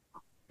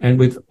and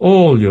with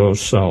all your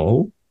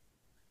soul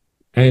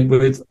and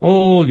with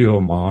all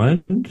your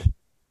mind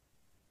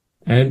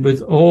and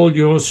with all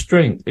your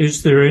strength.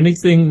 Is there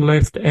anything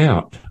left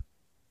out?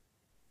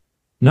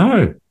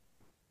 No.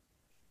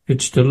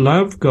 It's to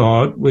love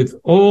God with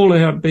all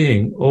our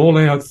being, all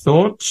our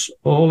thoughts,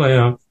 all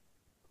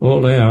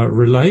our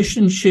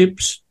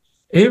relationships.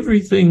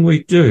 Everything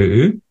we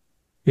do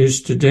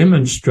is to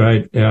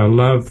demonstrate our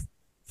love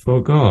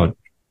for God.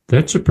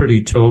 That's a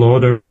pretty tall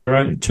order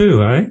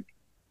too, eh?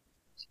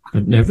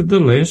 But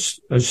nevertheless,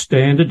 a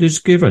standard is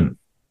given.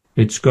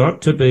 It's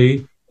got to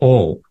be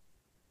all.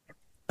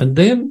 And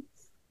then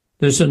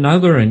there's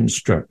another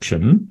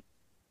instruction,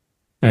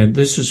 and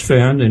this is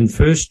found in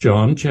 1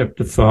 John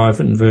chapter 5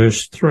 and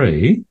verse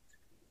 3,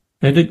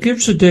 and it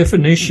gives a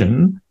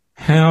definition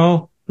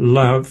how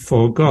love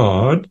for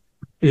God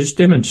is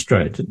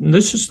demonstrated. And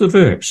this is the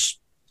verse.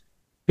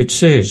 It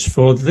says,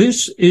 for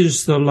this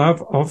is the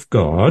love of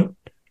God,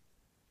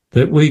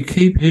 that we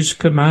keep his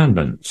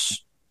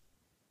commandments.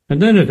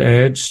 And then it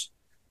adds,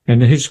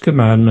 and his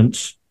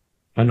commandments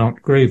are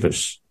not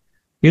grievous.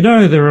 You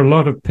know, there are a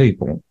lot of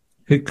people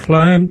who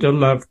claim to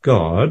love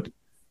God,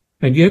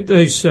 and yet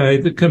they say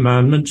the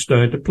commandments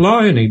don't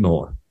apply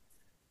anymore.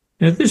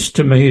 Now, this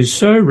to me is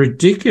so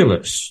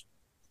ridiculous,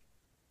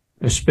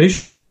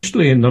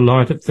 especially in the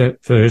light of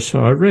that verse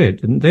I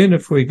read. And then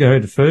if we go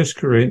to 1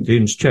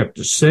 Corinthians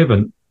chapter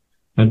 7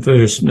 and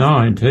verse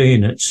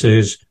 19, it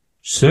says,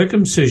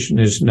 circumcision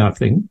is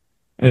nothing,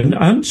 and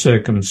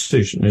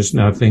uncircumcision is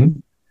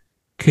nothing.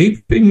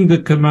 Keeping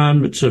the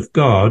commandments of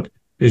God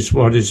is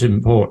what is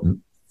important.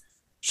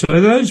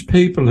 So those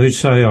people who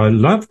say, I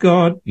love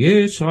God,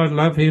 yes, I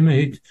love him,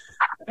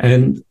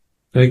 and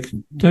they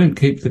don't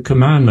keep the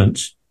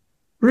commandments,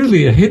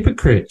 really are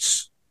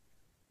hypocrites.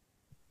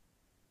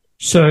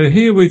 So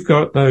here we've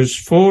got those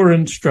 4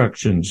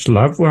 instructions.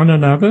 Love one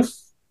another,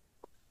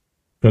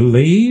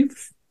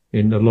 believe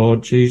in the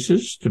Lord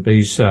Jesus to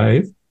be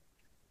saved,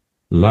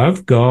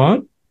 love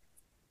God,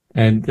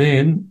 and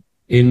then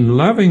in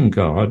loving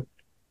God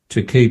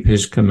to keep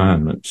his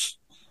commandments.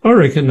 I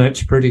reckon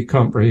that's pretty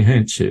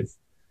comprehensive.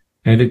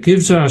 And it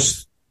gives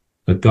us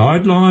the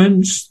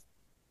guidelines,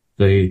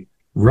 the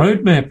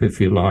roadmap, if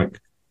you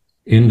like,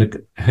 in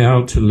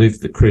how to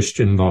live the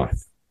Christian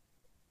life.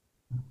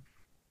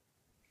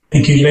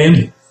 Thank you,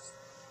 Len.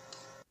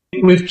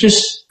 We've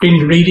just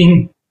been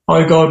reading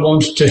how God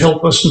wants to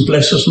help us and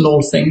bless us in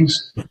all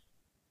things.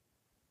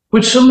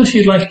 Would some of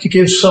you like to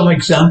give some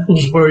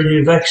examples where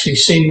you've actually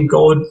seen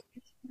God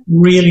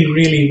really,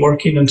 really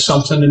working on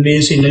something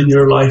amazing in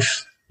your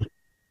life?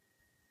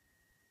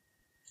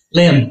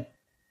 Len.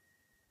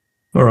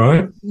 All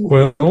right.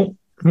 Well,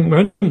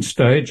 at one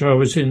stage I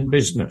was in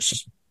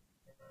business.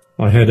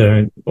 I had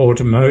an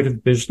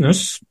automotive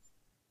business,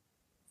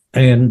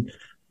 and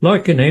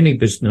like in any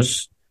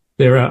business,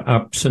 there are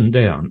ups and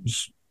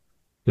downs.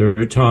 There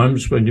are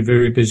times when you're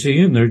very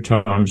busy and there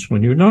are times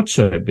when you're not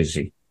so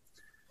busy.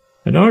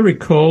 And I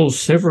recall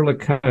several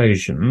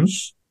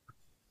occasions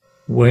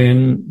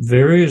when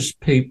various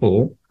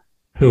people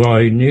who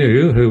I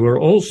knew who were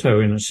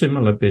also in a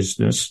similar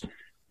business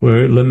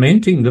were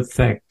lamenting the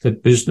fact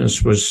that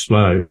business was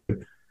slow.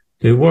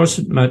 There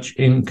wasn't much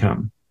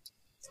income.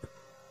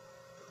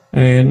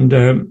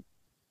 And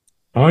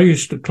I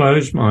used to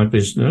close my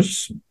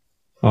business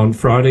on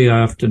Friday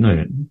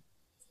afternoon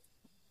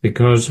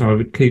because I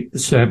would keep the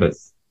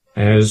Sabbath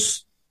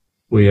as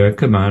we are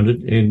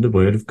commanded in the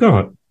Word of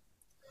God.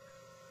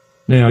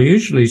 Now,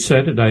 usually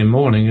Saturday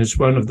morning is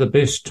one of the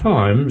best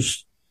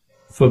times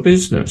for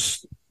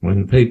business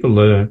when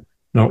people are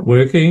not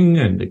working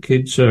and the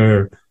kids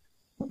are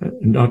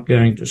not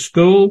going to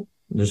school.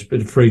 There's a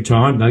bit of free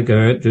time. They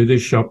go out, do their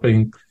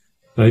shopping,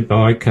 they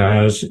buy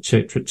cars,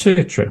 etc.,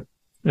 etc.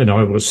 And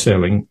I was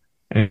selling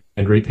and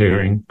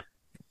repairing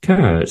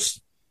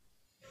cars.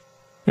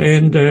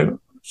 And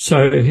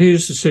so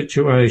here's the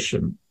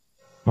situation.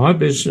 My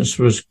business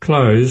was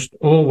closed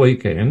all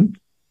weekend.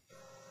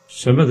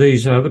 Some of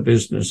these other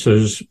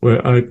businesses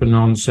were open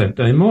on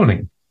Saturday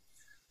morning.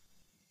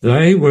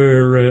 They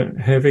were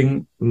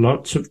having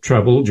lots of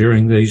trouble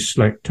during these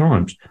slack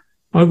times.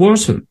 I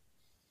wasn't.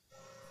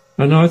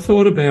 And I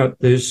thought about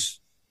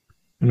this,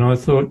 and I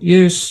thought,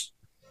 yes,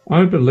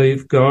 I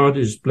believe God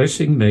is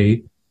blessing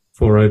me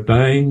for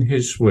obeying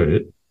his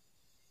word.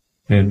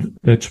 And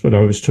that's what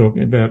I was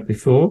talking about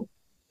before.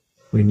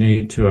 We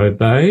need to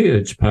obey.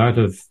 It's part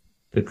of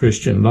the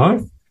Christian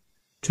life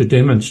to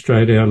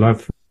demonstrate our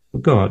love for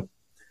God.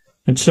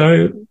 And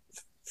so,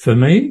 for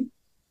me,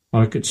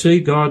 I could see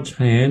God's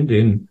hand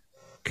in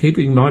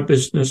keeping my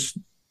business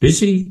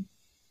busy,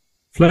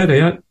 flat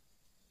out,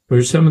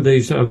 where some of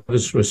these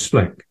others were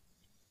slack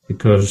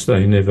because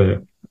they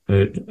never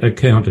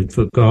accounted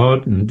for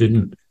God and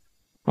didn't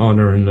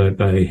honour and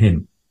obey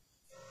him.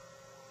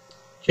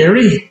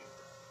 Jerry?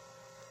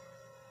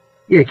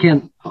 Yeah,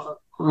 Ken,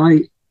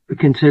 I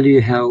can tell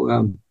you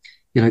how,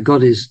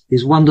 God is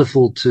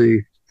wonderful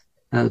to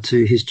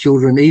his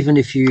children, even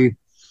if you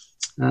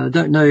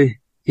don't know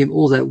him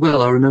all that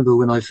well. I remember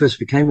when I first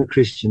became a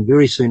Christian,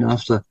 very soon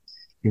after,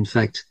 in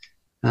fact,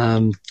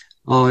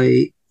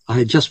 I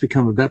had just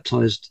become a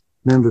baptized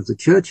member of the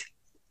church,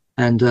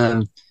 and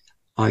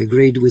I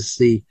agreed with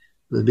the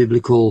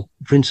biblical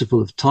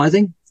principle of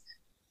tithing.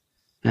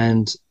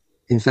 And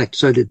in fact,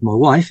 so did my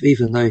wife,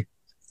 even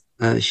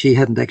though she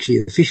hadn't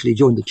actually officially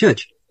joined the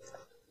church.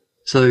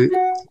 So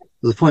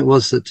the point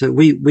was that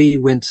we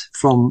went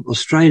from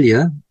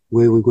Australia,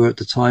 where we were at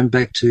the time,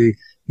 back to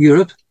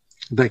Europe,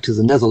 back to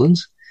the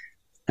Netherlands,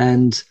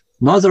 and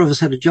neither of us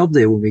had a job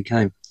there when we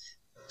came.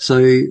 So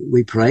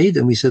we prayed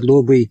and we said,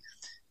 Lord, we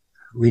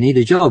need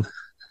a job,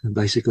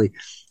 basically.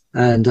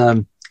 And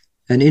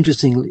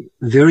interestingly,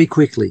 very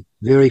quickly,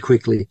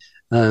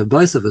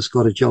 both of us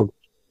got a job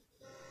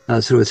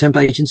through a temp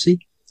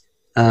agency.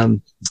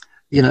 And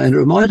it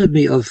reminded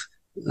me of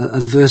a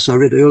verse I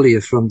read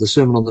earlier from the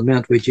Sermon on the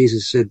Mount, where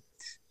Jesus said,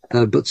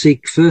 but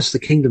seek first the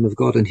kingdom of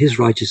God and his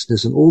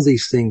righteousness, and all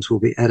these things will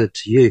be added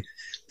to you.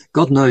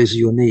 God knows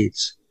your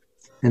needs.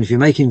 And if you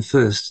make him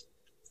first,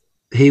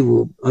 he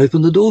will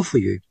open the door for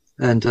you.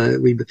 And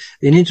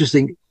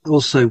interesting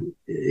also,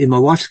 in my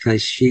wife's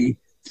case, she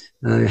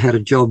had a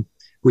job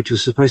which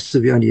was supposed to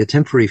be only a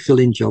temporary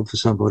fill-in job for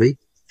somebody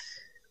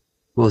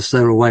whilst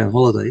they were away on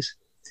holidays.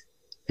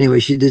 Anyway,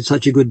 she did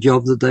such a good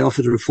job that they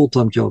offered her a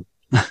full-time job.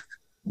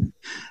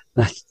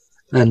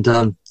 And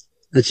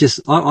it's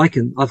just,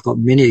 I've got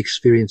many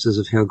experiences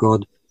of how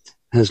God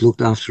has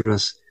looked after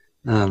us.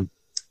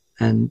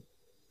 And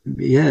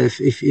yeah,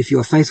 if you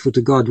are faithful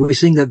to God, we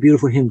sing that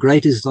beautiful hymn,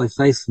 "Great is thy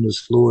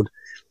faithfulness, Lord,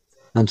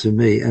 unto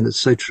me." And it's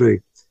so true.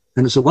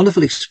 And it's a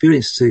wonderful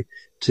experience to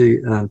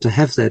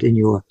have that in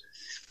your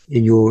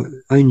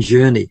own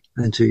journey,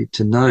 and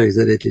to know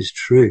that it is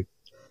true.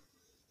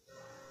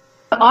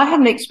 I had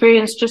an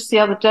experience just the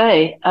other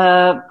day.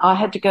 I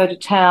had to go to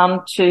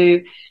town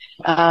to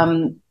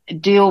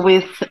deal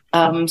with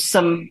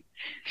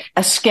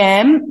a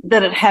scam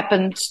that had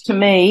happened to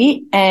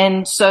me,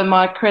 and so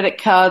my credit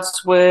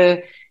cards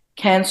were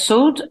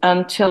cancelled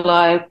until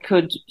I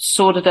could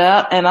sort it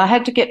out, and I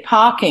had to get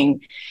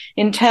parking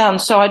in town.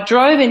 So I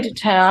drove into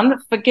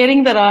town,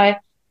 forgetting that I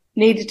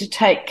needed to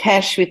take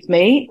cash with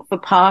me for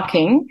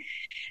parking,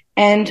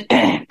 and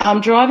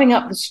I'm driving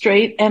up the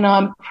street and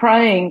I'm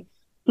praying,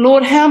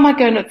 Lord, how am I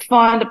going to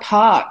find a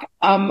park?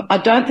 I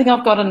don't think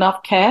I've got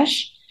enough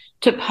cash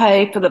to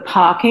pay for the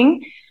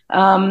parking.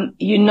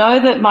 You know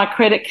that my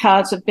credit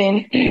cards have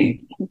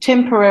been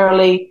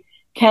temporarily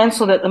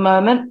cancelled at the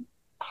moment.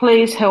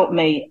 Please help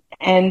me.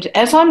 And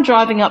as I'm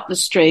driving up the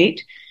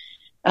street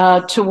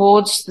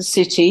towards the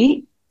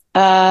city,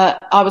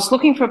 I was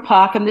looking for a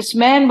park, and this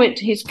man went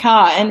to his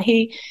car, and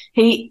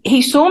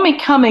he saw me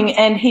coming,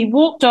 and he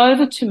walked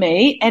over to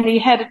me, and he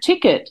had a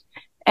ticket,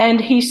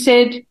 and he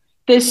said,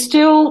 "There's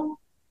still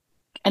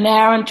an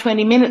hour and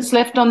 20 minutes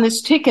left on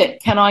this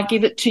ticket. Can I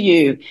give it to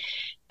you?"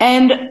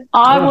 And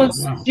I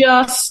was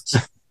just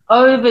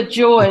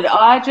overjoyed.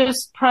 I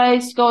just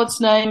praised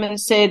God's name and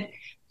said,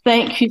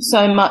 "Thank you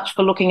so much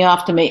for looking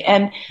after me."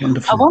 And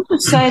wonderful. I want to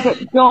say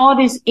that God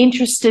is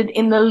interested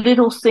in the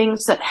little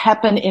things that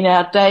happen in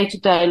our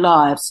day-to-day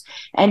lives,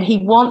 and he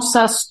wants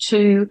us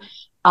to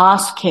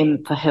ask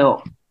him for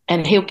help,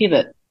 and he'll give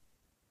it.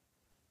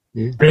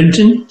 Yeah.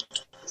 Brenton?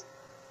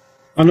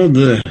 One of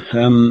the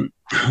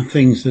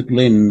things that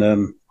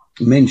Len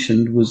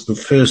mentioned was the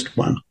first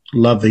one,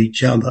 love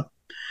each other.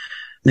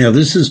 Now,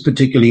 this is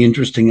particularly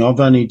interesting. I've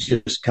only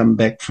just come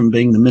back from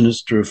being the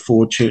minister of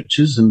 4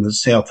 churches in the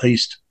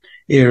southeast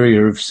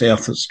area of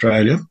South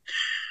Australia.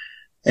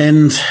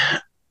 And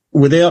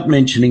without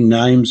mentioning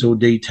names or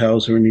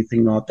details or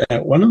anything like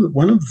that, one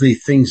of the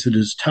things that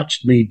has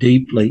touched me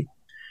deeply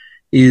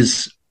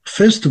is,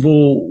 first of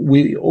all,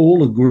 we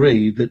all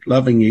agree that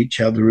loving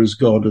each other as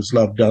God has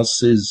loved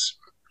us is,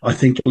 I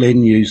think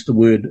Len used the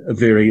word, a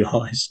very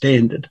high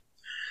standard.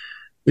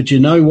 But you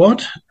know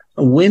what?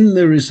 When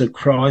there is a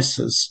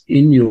crisis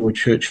in your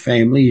church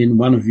family, in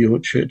one of your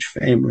church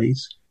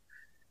families,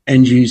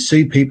 and you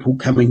see people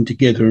coming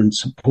together and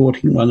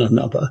supporting one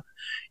another,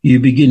 you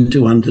begin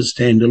to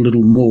understand a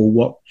little more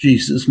what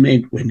Jesus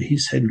meant when he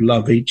said,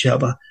 "Love each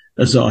other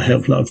as I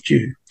have loved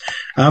you."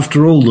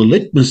 After all, the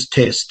litmus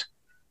test,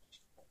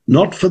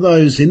 not for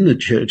those in the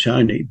church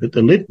only, but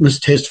the litmus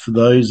test for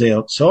those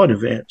outside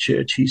of our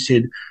church, he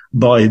said,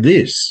 "By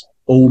this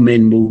all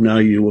men will know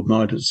you are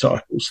my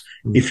disciples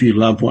if you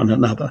love one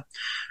another.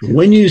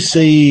 When you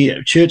see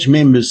church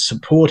members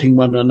supporting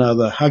one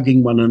another,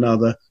 hugging one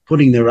another,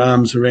 putting their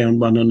arms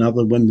around one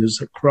another when there's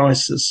a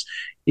crisis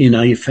in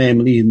a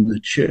family in the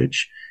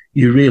church,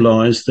 you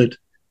realise that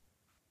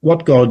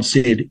what God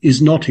said is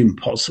not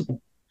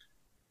impossible.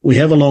 We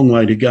have a long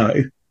way to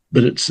go,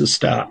 but it's a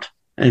start.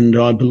 And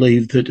I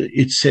believe that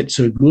it sets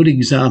a good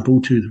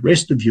example to the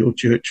rest of your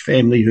church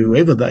family,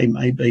 whoever they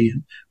may be,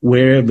 and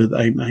wherever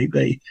they may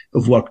be,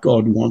 of what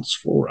God wants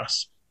for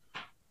us.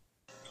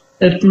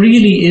 It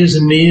really is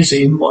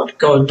amazing what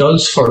God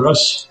does for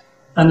us.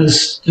 And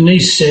as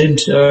Denise said,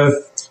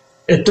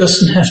 it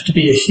doesn't have to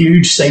be a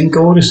huge thing.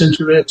 God is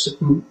interested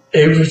in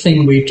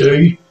everything we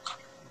do.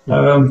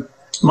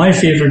 My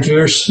favourite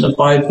verse in the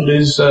Bible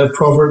is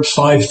Proverbs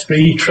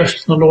 5:3,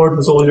 trust in the Lord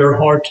with all your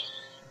heart.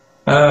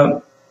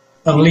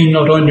 And lean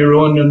not on your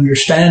own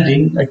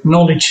understanding,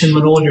 acknowledge him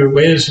in all your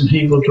ways and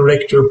he will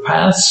direct your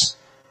paths.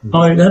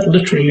 Now that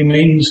literally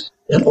means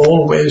in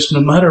all ways, no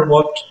matter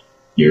what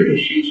your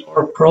issues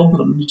or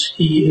problems,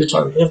 he is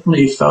our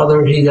Heavenly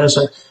Father. He has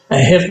a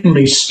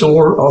heavenly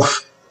store of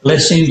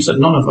blessings that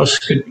none of us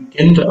could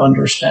begin to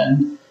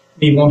understand.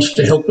 He wants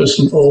to help us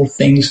in all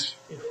things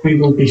if we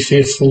will be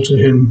faithful to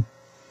him.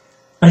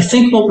 I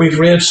think what we've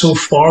read so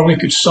far, we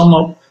could sum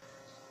up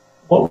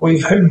what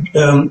we've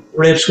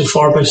read so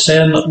far by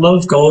saying that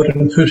love God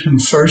and put him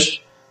first,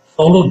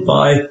 followed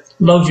by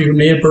love your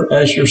neighbour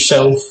as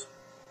yourself.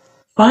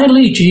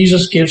 Finally,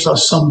 Jesus gives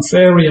us some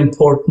very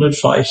important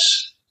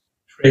advice.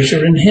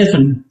 Treasure in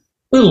heaven.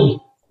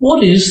 Well,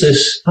 what is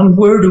this and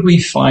where do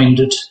we find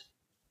it?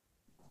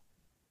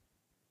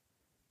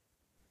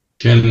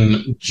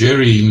 Ken,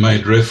 Jerry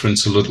made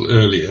reference a little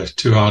earlier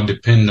to our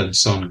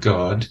dependence on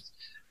God,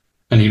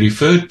 and he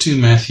referred to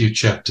Matthew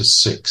chapter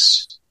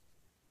 6.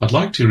 I'd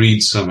like to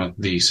read some of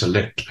the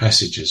select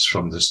passages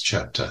from this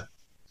chapter.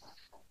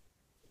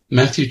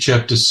 Matthew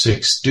chapter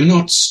 6, do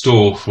not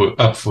store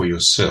up for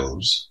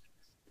yourselves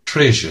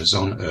treasures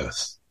on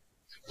earth,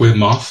 where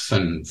moth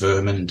and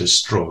vermin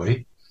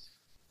destroy,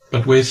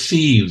 but where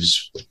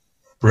thieves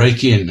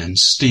break in and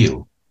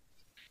steal.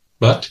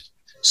 But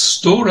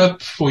store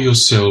up for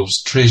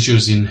yourselves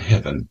treasures in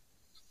heaven,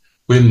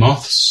 where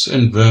moths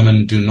and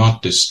vermin do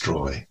not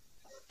destroy,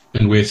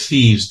 and where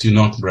thieves do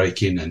not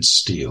break in and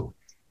steal.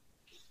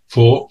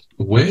 For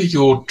where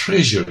your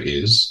treasure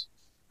is,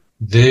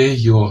 there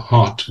your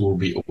heart will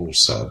be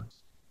also.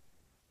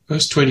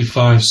 Verse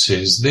 25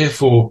 says,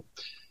 therefore,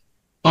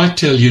 I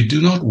tell you, do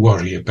not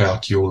worry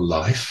about your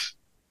life,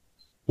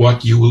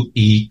 what you will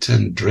eat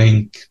and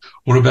drink,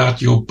 or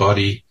about your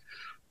body,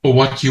 or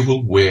what you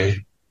will wear.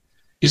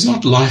 Is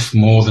not life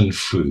more than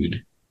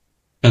food,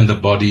 and the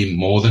body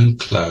more than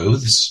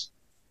clothes?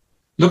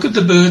 Look at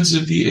the birds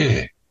of the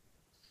air.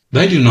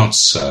 They do not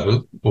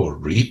sow or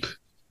reap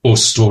or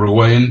store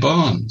away in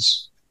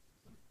barns,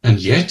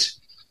 and yet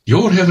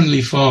your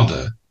heavenly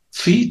Father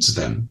feeds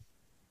them.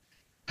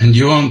 And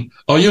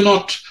are you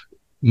not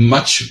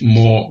much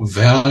more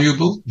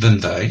valuable than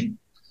they?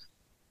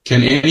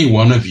 Can any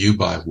one of you,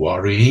 by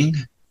worrying,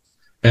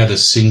 add a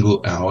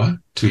single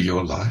hour to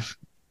your life?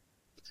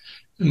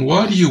 And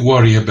why do you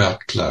worry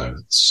about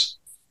clothes?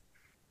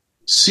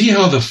 See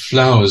how the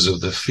flowers of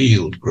the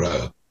field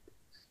grow.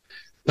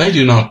 They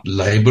do not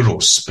labor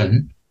or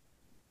spin.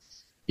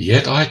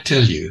 Yet I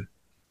tell you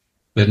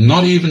that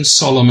not even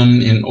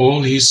Solomon in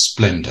all his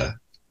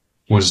splendor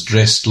was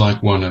dressed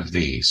like one of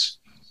these.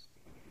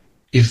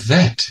 If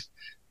that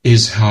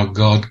is how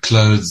God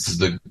clothes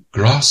the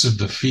grass of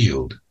the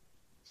field,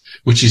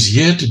 which is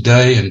here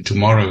today and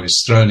tomorrow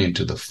is thrown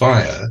into the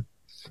fire,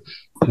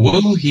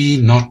 will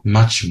he not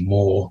much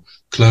more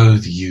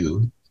clothe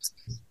you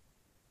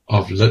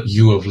of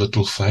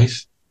little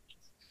faith?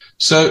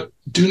 So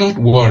do not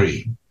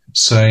worry,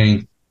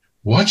 saying,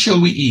 what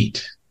shall we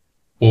eat?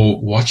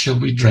 Or what shall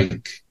we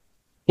drink?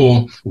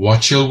 Or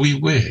what shall we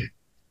wear?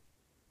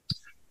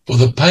 For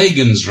the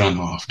pagans run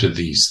after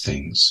these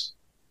things,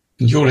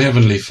 and your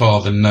heavenly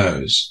Father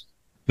knows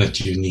that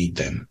you need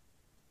them.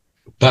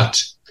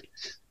 But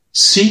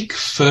seek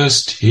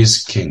first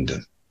his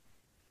kingdom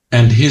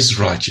and his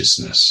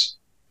righteousness,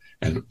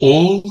 and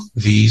all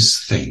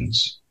these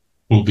things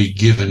will be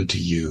given to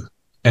you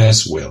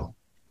as well.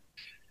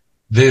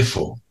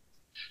 Therefore,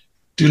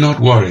 do not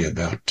worry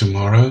about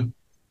tomorrow,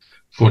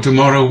 for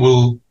tomorrow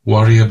will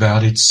worry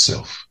about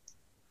itself.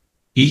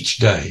 Each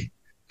day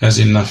has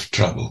enough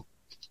trouble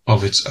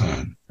of its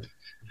own.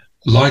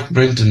 Like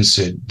Brenton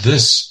said,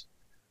 this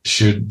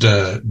should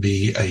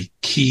be a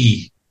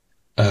key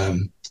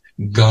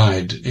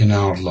guide in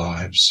our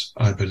lives,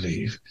 I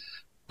believe.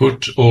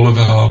 Put all of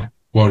our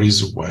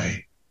worries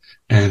away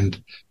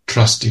and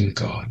trust in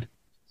God.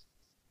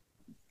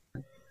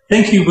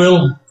 Thank you,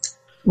 Will.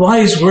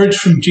 Wise words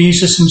from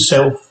Jesus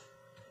himself.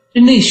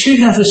 Denise,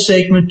 you have a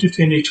segment to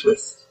finish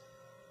with.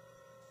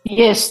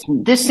 Yes,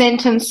 this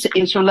sentence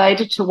is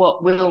related to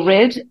what Will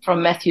read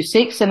from Matthew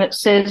 6, and it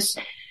says,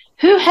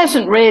 who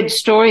hasn't read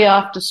story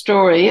after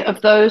story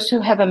of those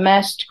who have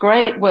amassed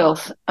great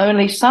wealth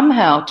only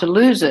somehow to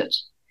lose it?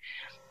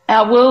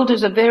 Our world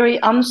is a very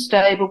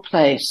unstable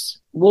place.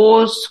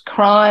 Wars,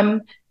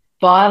 crime,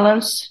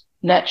 violence,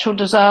 natural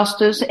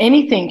disasters,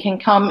 anything can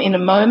come in a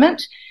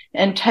moment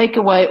and take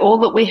away all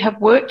that we have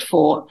worked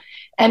for,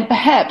 and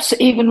perhaps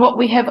even what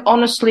we have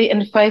honestly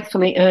and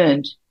faithfully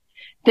earned.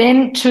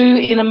 Then, too,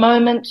 in a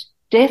moment,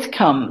 death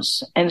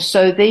comes, and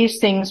so these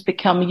things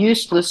become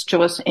useless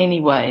to us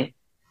anyway.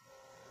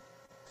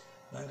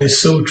 That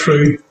is so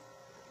true.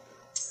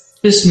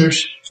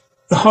 Listeners,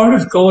 the heart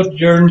of God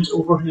yearns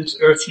over his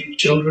earthly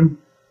children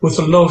with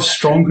a love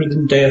stronger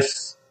than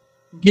death.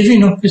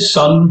 Giving up his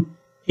Son,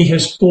 he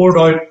has poured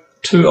out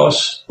to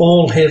us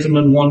all heaven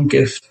in one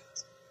gift.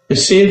 The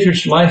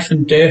Saviour's life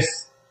and death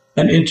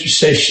and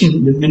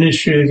intercession, the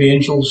ministry of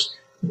angels,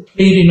 the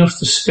pleading of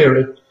the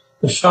Spirit,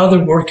 the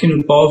Father working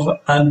above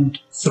and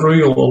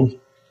through all,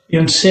 the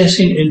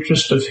unceasing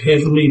interest of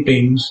heavenly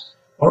beings,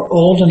 are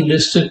all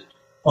enlisted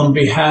on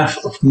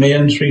behalf of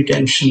men's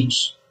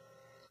redemptions.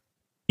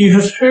 You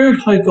have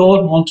heard how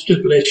God wants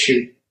to bless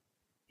you.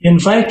 He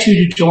invites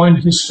you to join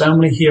his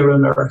family here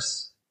on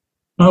earth.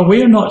 Now,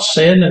 we are not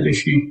saying that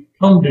if you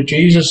come to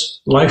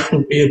Jesus, life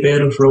will be a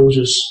bed of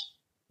roses.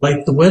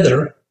 Like the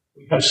weather,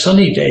 we have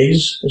sunny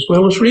days as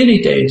well as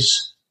rainy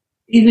days.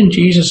 Even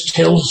Jesus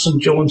tells us in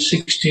John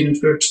 16 and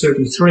verse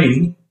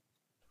 33,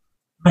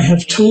 I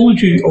have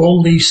told you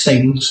all these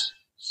things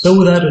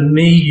so that in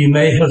me you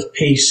may have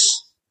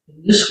peace.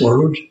 In this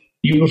world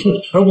you will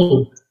have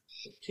trouble.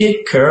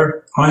 Take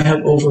care, I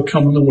have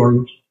overcome the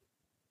world.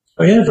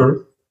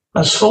 However,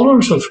 as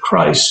followers of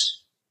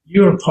Christ,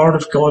 you are part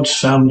of God's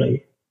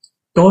family.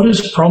 God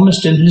has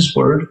promised in his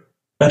word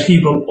that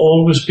he will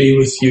always be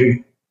with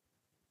you,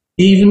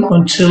 even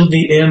until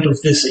the end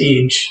of this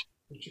age,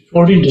 which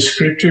according to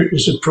Scripture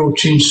is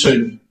approaching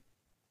soon.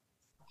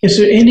 Is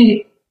there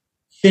any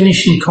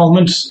finishing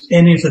comments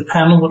any of the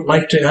panel would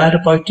like to add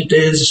about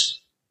today's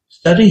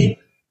study?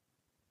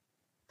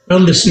 Well,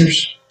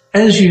 listeners,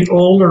 as you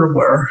all are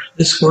aware,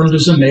 this world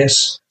is a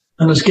mess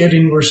and is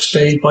getting worse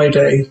day by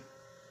day.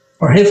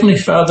 Our Heavenly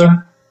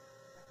Father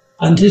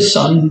and his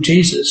Son,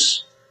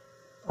 Jesus,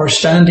 are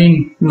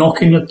standing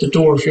knocking at the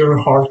door of your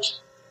heart.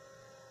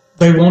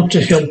 They want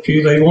to help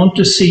you. They want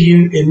to see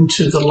you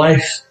into the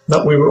life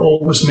that we were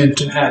always meant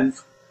to have,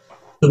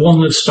 the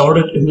one that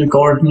started in the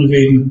Garden of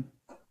Eden.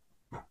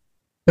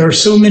 There are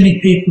so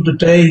many people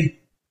today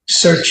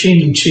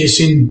searching and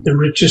chasing the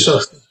riches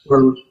of this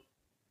world.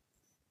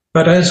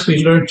 But as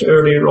we learnt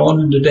earlier on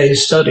in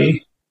today's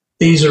study,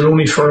 these are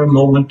only for a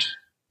moment.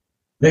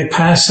 They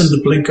pass in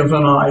the blink of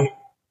an eye.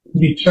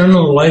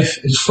 Eternal life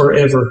is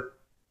forever.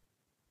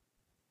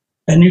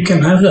 And you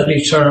can have that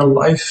eternal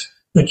life,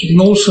 but you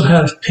can also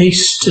have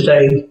peace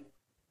today.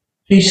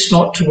 Peace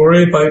not to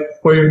worry about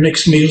where your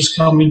next meal is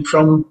coming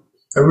from,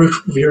 a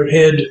roof over your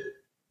head,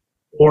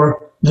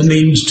 or the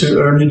means to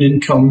earn an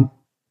income.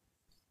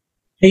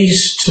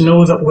 Peace to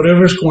know that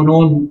whatever's going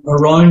on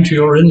around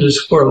you or in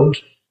this world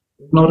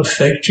will not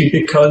affect you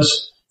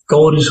because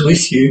God is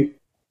with you.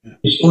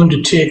 He's going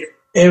to take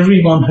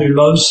everyone who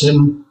loves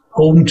him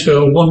home to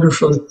a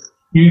wonderful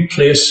new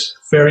place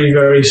very,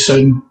 very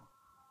soon.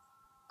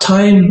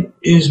 Time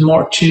is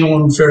marching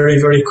on very,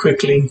 very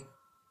quickly.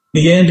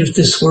 The end of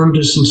this world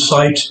is in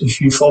sight if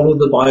you follow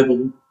the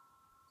Bible.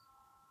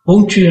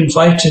 Won't you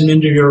invite him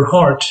into your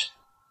heart?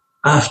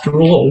 After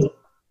all,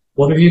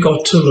 what have you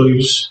got to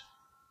lose?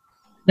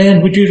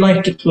 Then, would you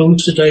like to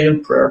close today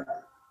in prayer?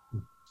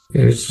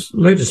 Yes,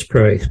 let us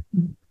pray.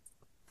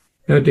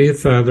 Our dear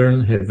Father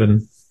in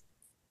heaven,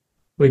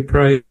 we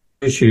praise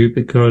you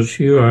because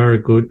you are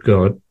a good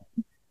God.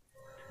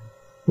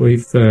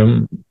 We've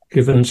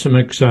given some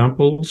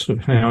examples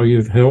of how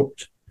you've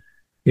helped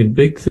in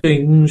big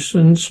things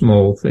and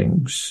small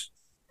things.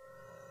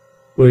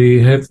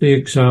 We have the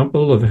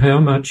example of how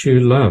much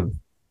you love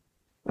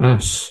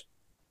us,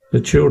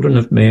 the children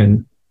of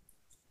men,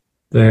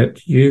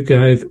 that you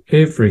gave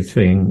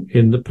everything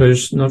in the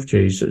person of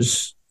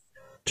Jesus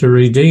to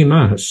redeem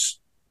us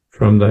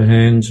from the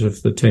hands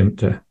of the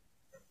tempter.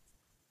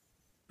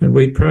 And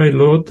we pray,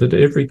 Lord, that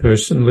every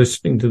person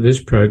listening to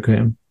this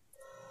program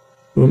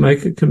will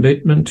make a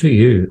commitment to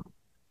you,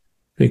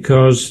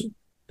 because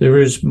there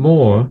is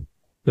more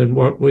than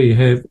what we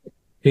have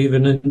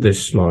even in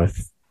this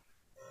life.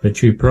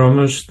 But you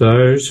promise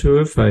those who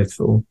are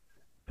faithful,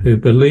 who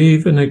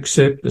believe and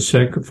accept the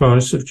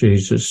sacrifice of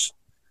Jesus,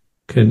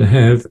 can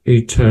have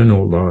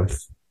eternal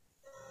life.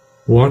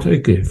 What a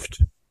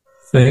gift.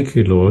 Thank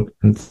you, Lord,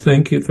 and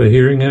thank you for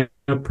hearing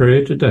our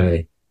prayer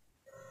today.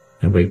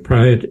 And we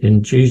pray it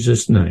in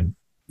Jesus' name.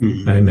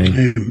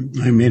 Amen.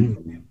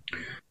 Amen.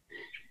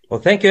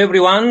 Well, thank you,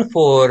 everyone,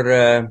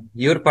 for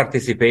your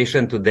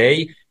participation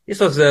today.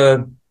 This was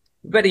a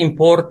very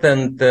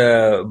important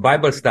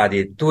Bible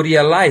study to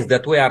realize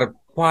that we are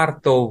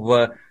part of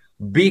a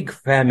big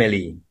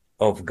family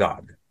of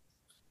God.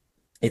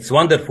 It's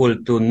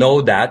wonderful to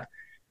know that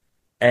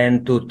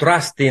and to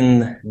trust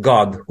in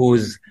God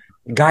who's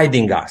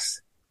guiding us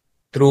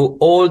through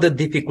all the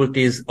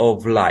difficulties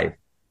of life.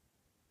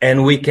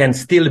 And we can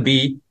still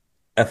be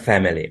a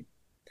family.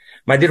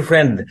 My dear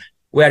friend,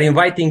 we are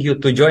inviting you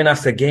to join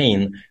us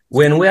again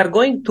when we are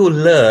going to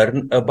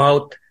learn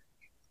about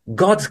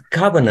God's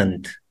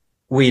covenant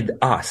with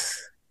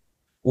us.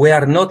 We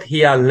are not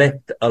here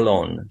left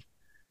alone.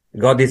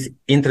 God is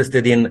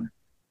interested in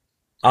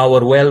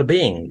our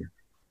well-being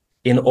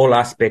in all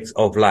aspects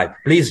of life.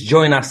 Please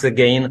join us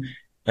again.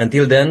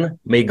 Until then,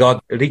 may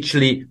God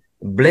richly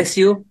bless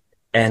you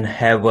and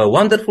have a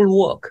wonderful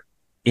walk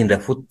in the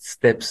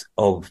footsteps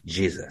of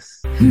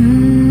Jesus.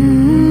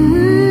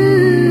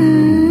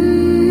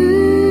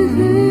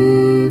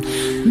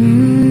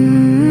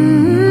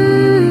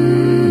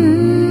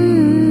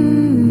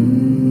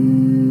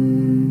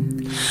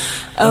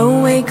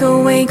 Awake,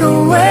 awake,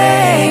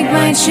 awake,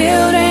 my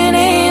children,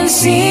 and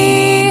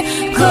see,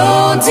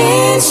 clothed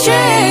in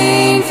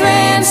strength,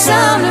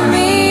 ransomed to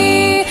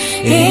me.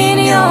 In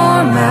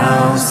your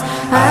mouths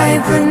I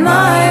put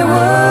my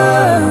words.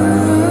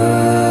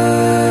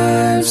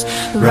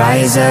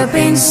 Rise up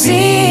and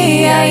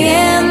see, I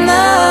am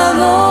the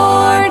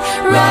Lord.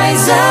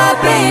 Rise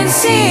up and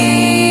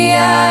see,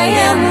 I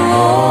am the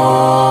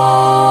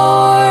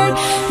Lord.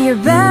 Your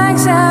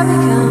bags have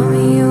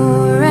become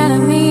your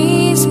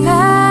enemy's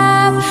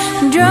path,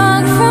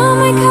 drunk from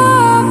my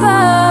cup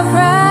of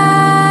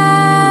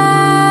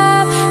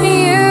wrath.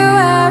 You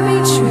have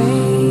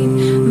betrayed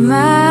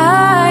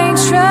my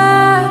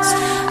trust.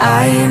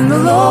 I am the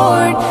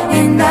Lord,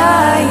 and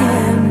I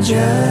am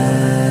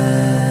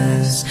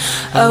just.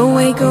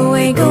 Awake,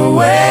 awake,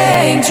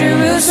 awake,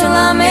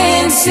 Jerusalem,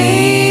 and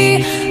see,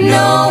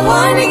 no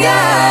one to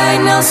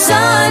guide, no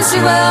sons to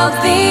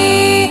help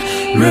thee.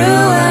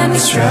 Ruin,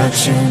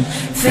 destruction,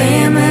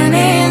 famine,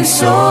 and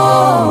sword.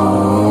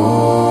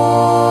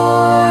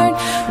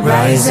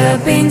 Rise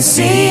up and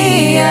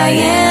see, I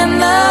am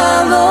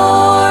the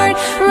Lord.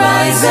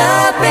 Rise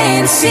up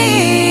and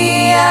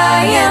see,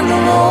 I am the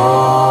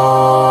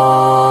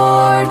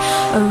Lord.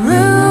 A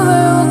ruler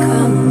will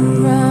come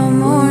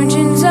from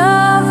origins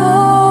of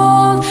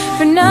old.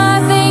 For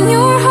nothing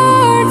your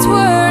hearts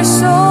were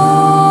sold,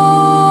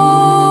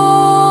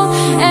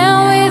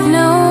 and with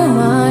no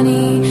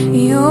money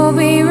you'll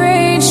be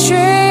rich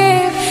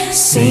stripped.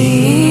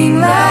 Sing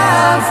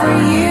loud, for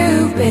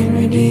you've been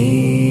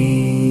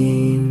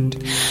redeemed.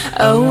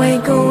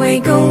 Awake,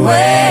 awake,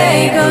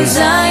 awake, O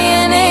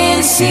Zion,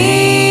 and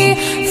see,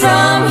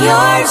 from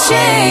your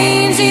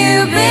chains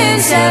you've been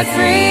set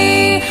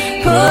free.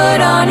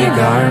 Put on your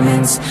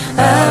garments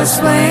of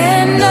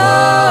splendor.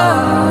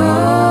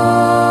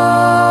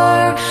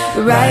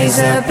 Rise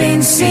up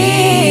and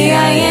see,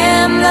 I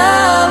am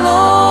the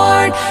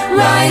Lord.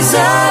 Rise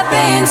up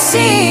and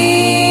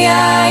see,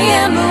 I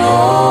am the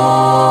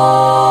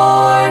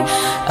Lord.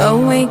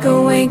 Awake,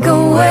 awake,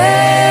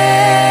 awake.